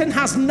 Satan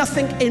has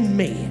nothing in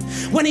me.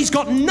 When he's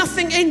got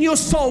nothing in your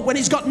soul, when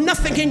he's got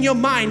nothing in your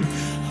mind,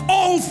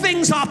 all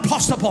things are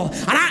possible.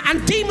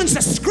 And demons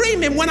are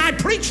screaming when I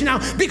preach now,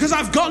 because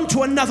I've gone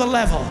to another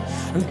level.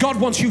 And God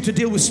wants you to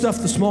deal with stuff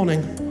this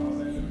morning.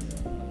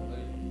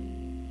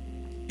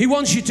 He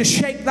wants you to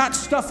shake that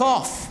stuff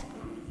off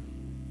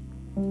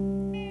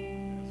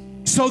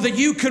so that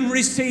you can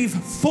receive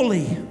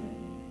fully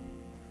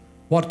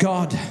what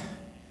God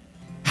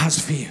has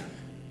for you.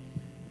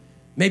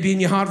 Maybe in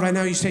your heart right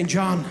now you're saying,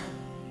 John,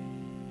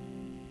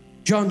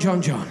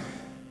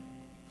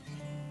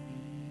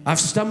 I've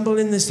stumbled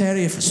in this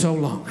area for so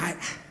long.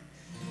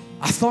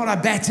 I thought I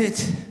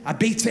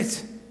beat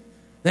it,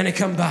 then it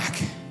come back.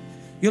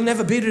 You'll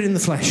never beat it in the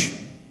flesh.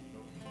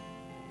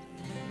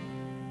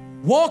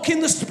 Walk in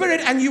the Spirit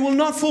and you will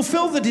not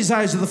fulfill the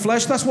desires of the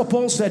flesh. That's what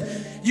Paul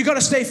said. You got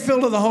to stay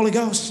filled of the Holy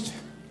Ghost.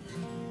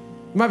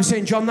 You might be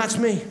saying, John, that's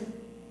me.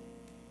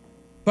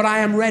 But I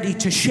am ready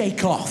to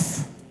shake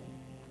off.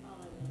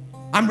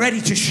 I'm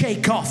ready to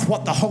shake off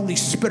what the Holy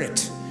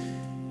Spirit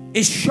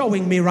is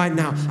showing me right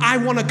now. I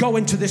want to go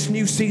into this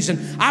new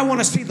season. I want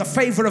to see the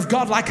favor of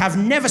God like I've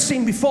never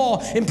seen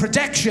before, in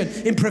protection,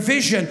 in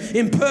provision,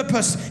 in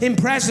purpose, in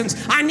presence.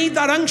 I need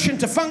that unction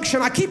to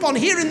function. I keep on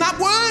hearing that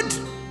word.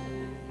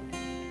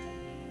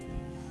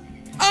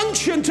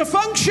 Unction to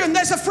function.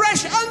 There's a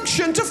fresh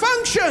unction to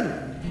function.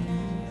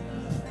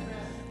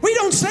 We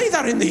don't say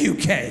that in the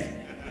UK.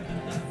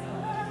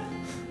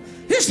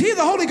 You just hear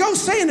the Holy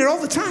Ghost saying it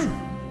all the time.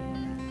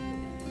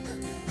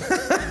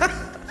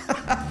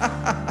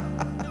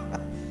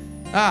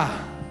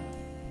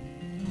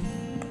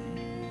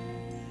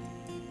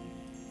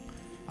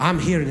 I'm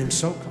hearing him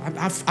so.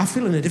 I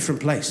feel in a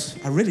different place.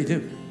 I really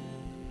do.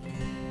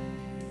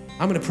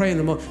 I'm going to pray in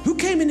the morning. Who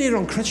came in here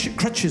on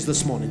crutches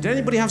this morning? Did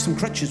anybody have some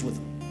crutches with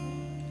them?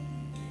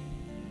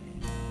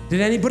 Did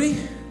anybody?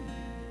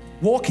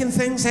 Walking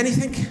things,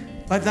 anything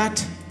like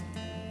that?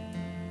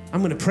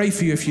 I'm going to pray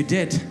for you if you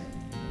did.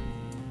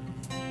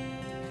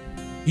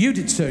 You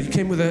did, sir. You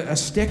came with a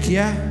stick,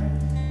 yeah?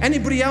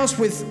 Anybody else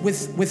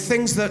with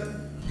things that,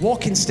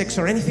 walking sticks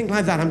or anything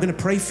like that, I'm going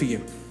to pray for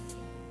you.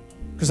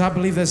 Because I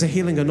believe there's a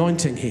healing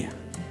anointing here.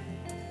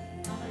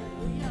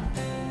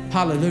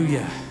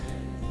 Hallelujah.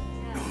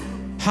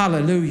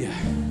 Hallelujah.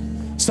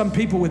 Some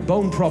people with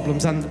bone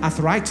problems and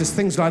arthritis,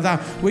 things like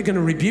that, we're going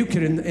to rebuke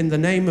it in the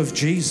name of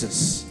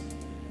Jesus.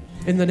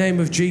 In the name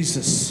of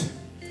Jesus.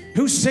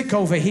 Who's sick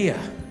over here?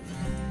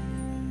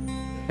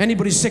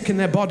 Anybody sick in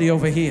their body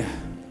over here?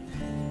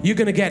 You're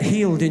going to get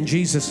healed in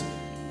Jesus.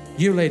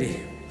 You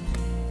lady,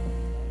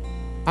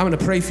 I'm going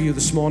to pray for you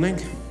this morning.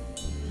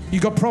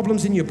 You got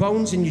problems in your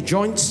bones, in your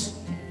joints?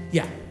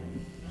 Yeah.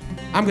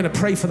 I'm going to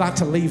pray for that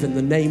to leave in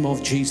the name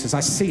of Jesus.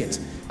 I see it.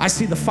 I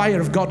see the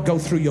fire of God go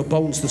through your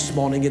bones this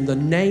morning in the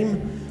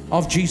name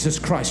of Jesus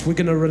Christ. We're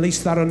going to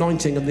release that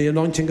anointing and the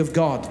anointing of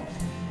God.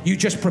 You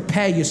just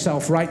prepare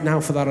yourself right now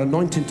for that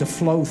anointing to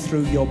flow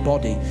through your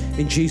body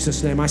in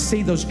Jesus' name. I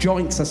see those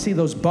joints. I see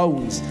those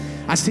bones.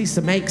 I see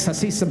some aches. I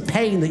see some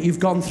pain that you've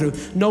gone through.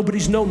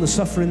 Nobody's known the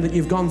suffering that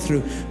you've gone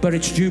through, but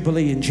it's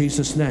Jubilee in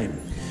Jesus' name.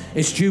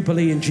 It's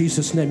Jubilee in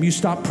Jesus' name. You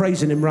start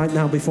praising him right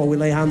now before we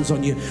lay hands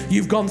on you.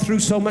 You've gone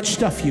through so much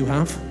stuff, you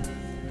have.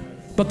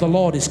 But the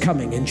Lord is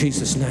coming in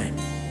Jesus' name.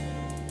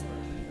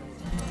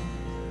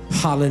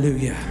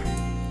 Hallelujah.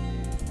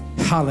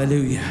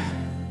 Hallelujah.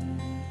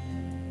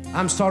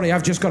 I'm sorry,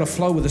 I've just got to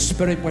flow with the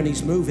Spirit when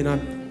he's moving.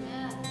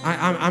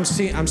 I'm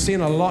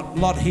seeing a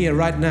lot here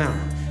right now.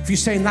 If you're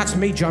saying, that's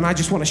me, John, I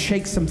just want to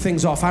shake some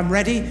things off. I'm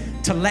ready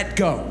to let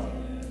go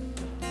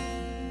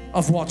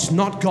of what's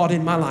not God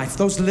in my life,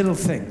 those little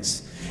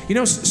things. You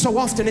know, so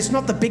often it's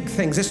not the big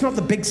things, it's not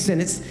the big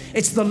sin, it's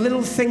the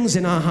little things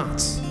in our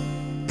hearts.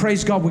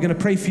 Praise God. We're going to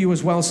pray for you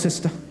as well,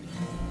 sister.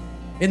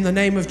 In the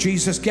name of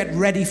Jesus, get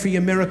ready for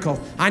your miracle.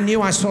 I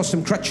knew I saw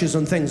some crutches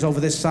and things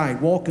over this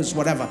side, walkers,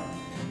 whatever.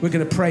 We're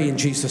going to pray in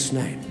Jesus'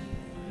 name.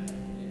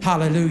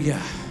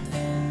 Hallelujah.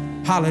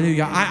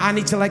 Hallelujah. I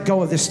need to let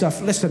go of this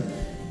stuff. Listen,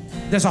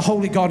 there's a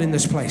holy God in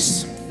this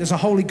place. There's a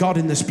holy God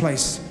in this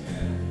place.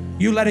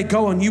 You let it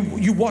go and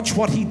you watch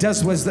what he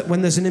does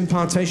when there's an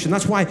impartation.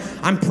 That's why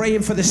I'm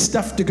praying for this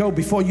stuff to go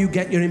before you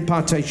get your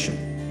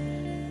impartation.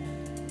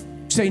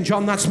 Saying,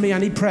 John, that's me. I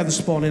need prayer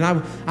this morning.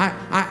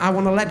 I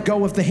want to let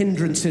go of the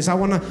hindrances. I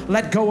want to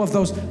let go of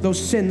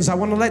those sins. I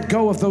want to let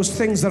go of those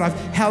things that I've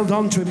held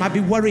on to. It might be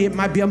worry. It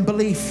might be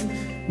unbelief.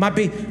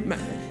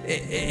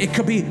 It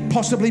could be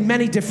possibly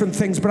many different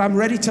things, but I'm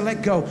ready to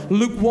let go.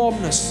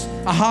 Lukewarmness,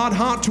 a hard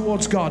heart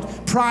towards God,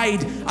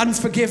 pride,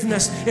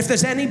 unforgiveness. If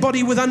there's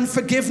anybody with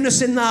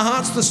unforgiveness in their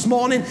hearts this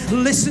morning,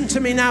 listen to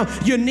me now.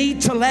 You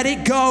need to let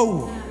it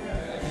go.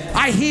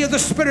 I hear the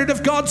Spirit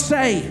of God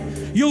say,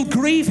 you'll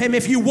grieve him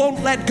if you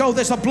won't let go.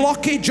 There's a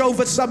blockage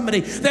over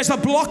somebody. There's a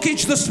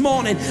blockage this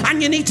morning,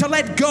 and you need to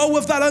let go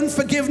of that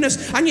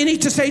unforgiveness, and you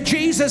need to say,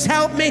 Jesus,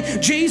 help me.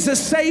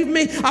 Jesus, save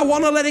me. I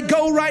want to let it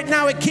go right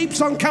now. It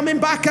keeps on coming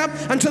back up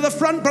and to the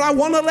front, but I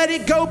want to let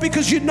it go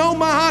because you know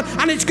my heart,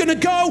 and it's going to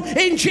go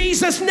in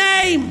Jesus'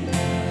 name.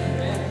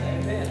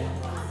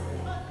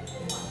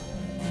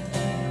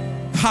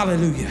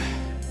 Hallelujah.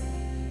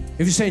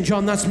 If you're saying,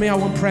 John, that's me, I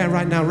want prayer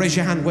right now, raise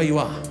your hand where you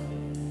are.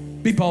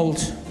 Be bold.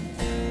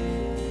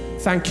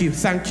 Thank you,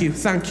 thank you,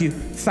 thank you,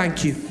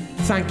 thank you,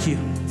 thank you,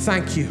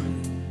 thank you,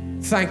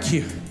 thank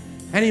you.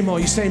 Any more?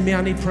 You're saying, me,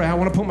 I need prayer. I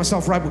want to put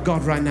myself right with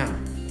God right now.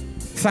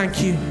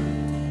 Thank you.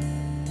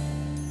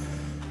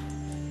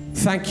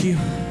 Thank you.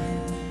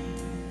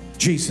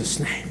 Jesus'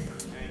 name.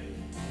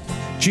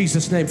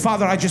 Jesus' name.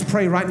 Father, I just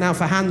pray right now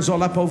for hands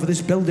all up over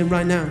this building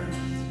right now.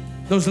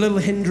 Those little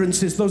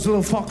hindrances, those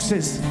little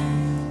foxes,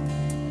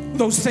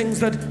 those things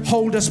that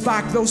hold us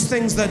back, those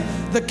things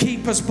that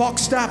keep us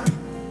boxed up.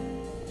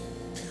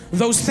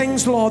 Those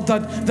things, Lord,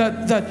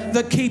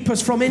 that keep us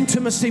from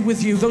intimacy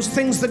with you. Those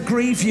things that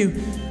grieve you.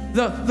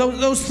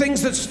 Those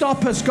things that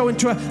stop us going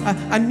to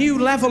a new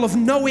level of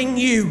knowing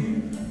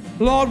you.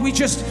 Lord, we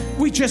just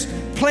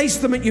place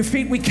them at your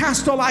feet. We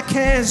cast all our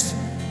cares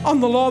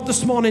on the Lord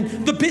this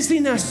morning. The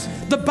busyness,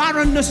 the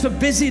barrenness of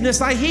busyness.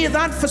 I hear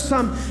that for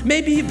some.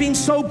 Maybe you've been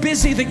so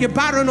busy that you're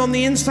barren on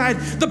the inside.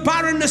 The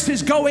barrenness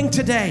is going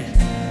today.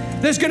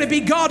 There's going to be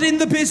God in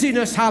the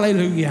busyness.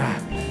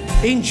 Hallelujah.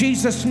 In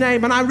Jesus'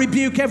 name. And I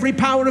rebuke every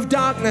power of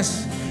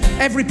darkness,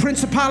 every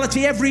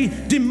principality, every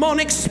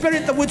demonic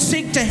spirit that would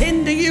seek to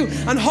hinder you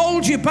and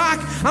hold you back.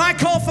 And I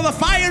call for the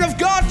fire of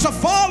God to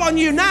fall on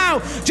you now,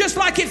 just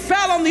like it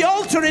fell on the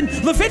altar in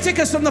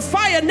Leviticus and the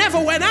fire never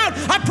went out.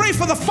 I pray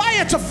for the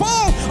fire to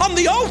fall on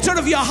the altar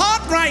of your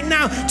heart right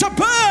now, to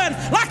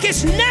burn like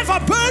it's never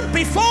burned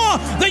before,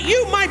 that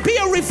you might be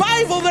a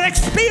revival that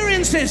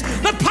experiences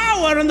the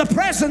power and the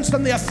presence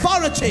and the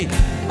authority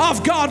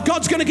of God.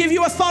 God's going to give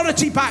you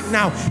authority back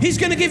now. He's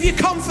going to give you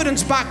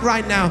confidence back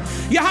right now.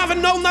 You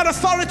haven't known that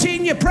authority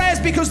in your prayers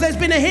because there's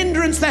been a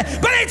hindrance there,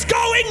 but it's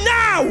going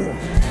now.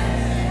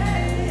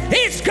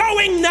 It's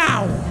going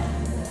now.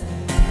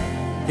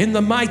 In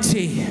the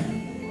mighty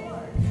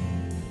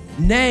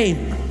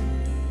name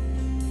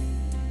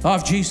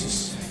of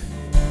Jesus.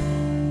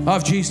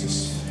 Of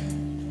Jesus.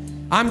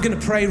 I'm going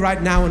to pray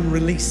right now and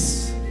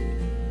release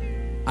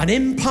an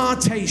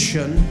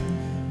impartation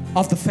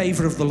of the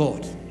favor of the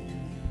Lord.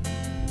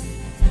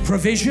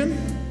 Provision,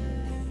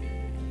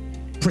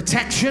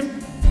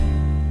 protection,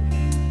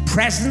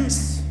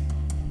 presence,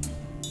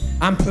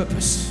 and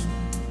purpose.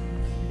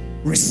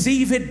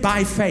 Receive it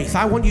by faith.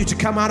 I want you to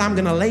come out. I'm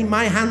going to lay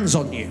my hands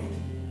on you.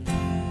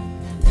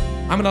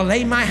 I'm going to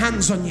lay my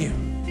hands on you.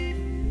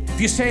 If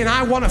you're saying,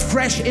 I want a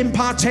fresh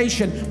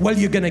impartation, well,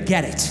 you're going to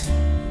get it.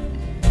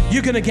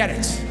 You're going to get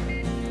it.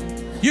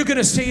 You're going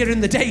to see it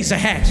in the days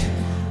ahead.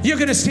 You're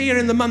going to see it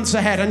in the months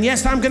ahead. And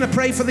yes, I'm going to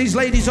pray for these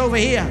ladies over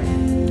here.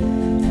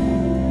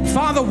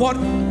 Father,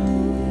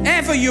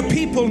 whatever your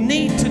people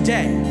need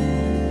today,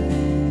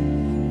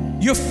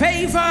 your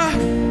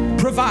favor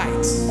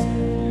provides.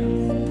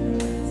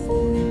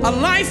 A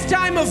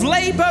lifetime of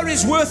labor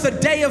is worth a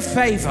day of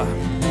favor.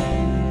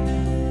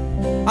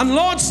 And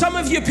Lord, some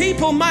of your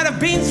people might have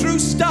been through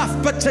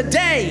stuff, but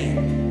today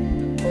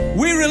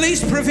we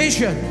release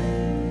provision.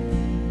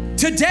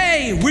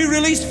 Today we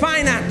release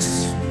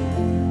finance.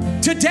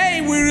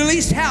 Today we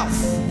release health.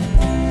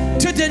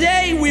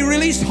 Today we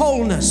release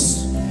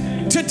wholeness.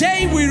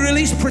 Today we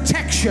release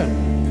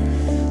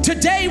protection.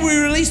 Today we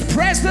release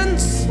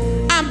presence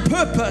and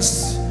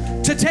purpose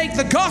to take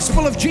the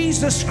gospel of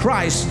Jesus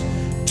Christ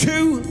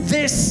to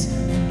this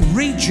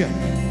region.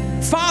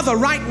 Father,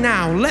 right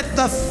now, let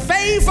the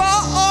favor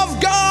of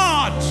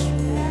God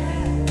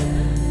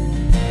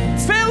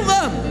fill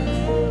them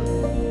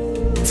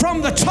from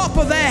from the top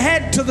of their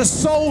head to the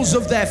soles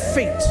of their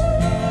feet.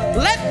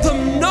 Let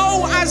them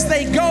know as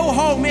they go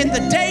home in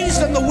the days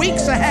and the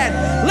weeks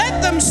ahead.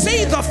 Let them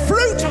see the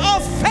fruit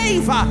of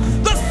favor,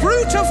 the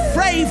fruit of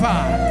favor.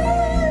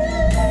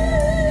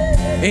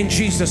 In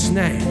Jesus'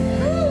 name,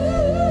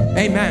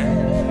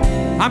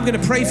 amen. I'm going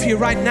to pray for you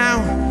right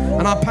now,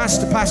 and I'll pass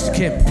to Pastor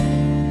Kim.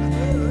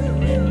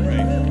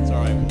 It's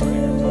all right.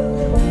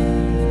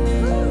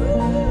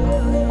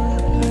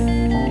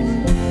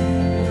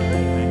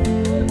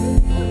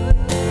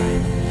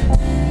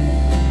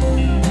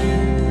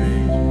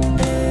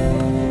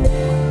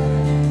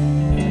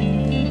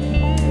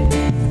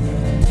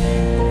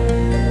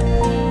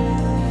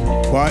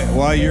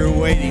 While you're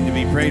waiting to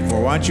be prayed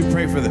for, why don't you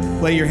pray for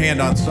lay your hand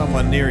on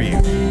someone near you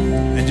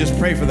and just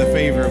pray for the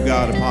favor of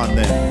God upon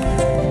them.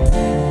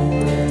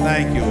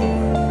 Thank you,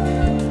 Lord.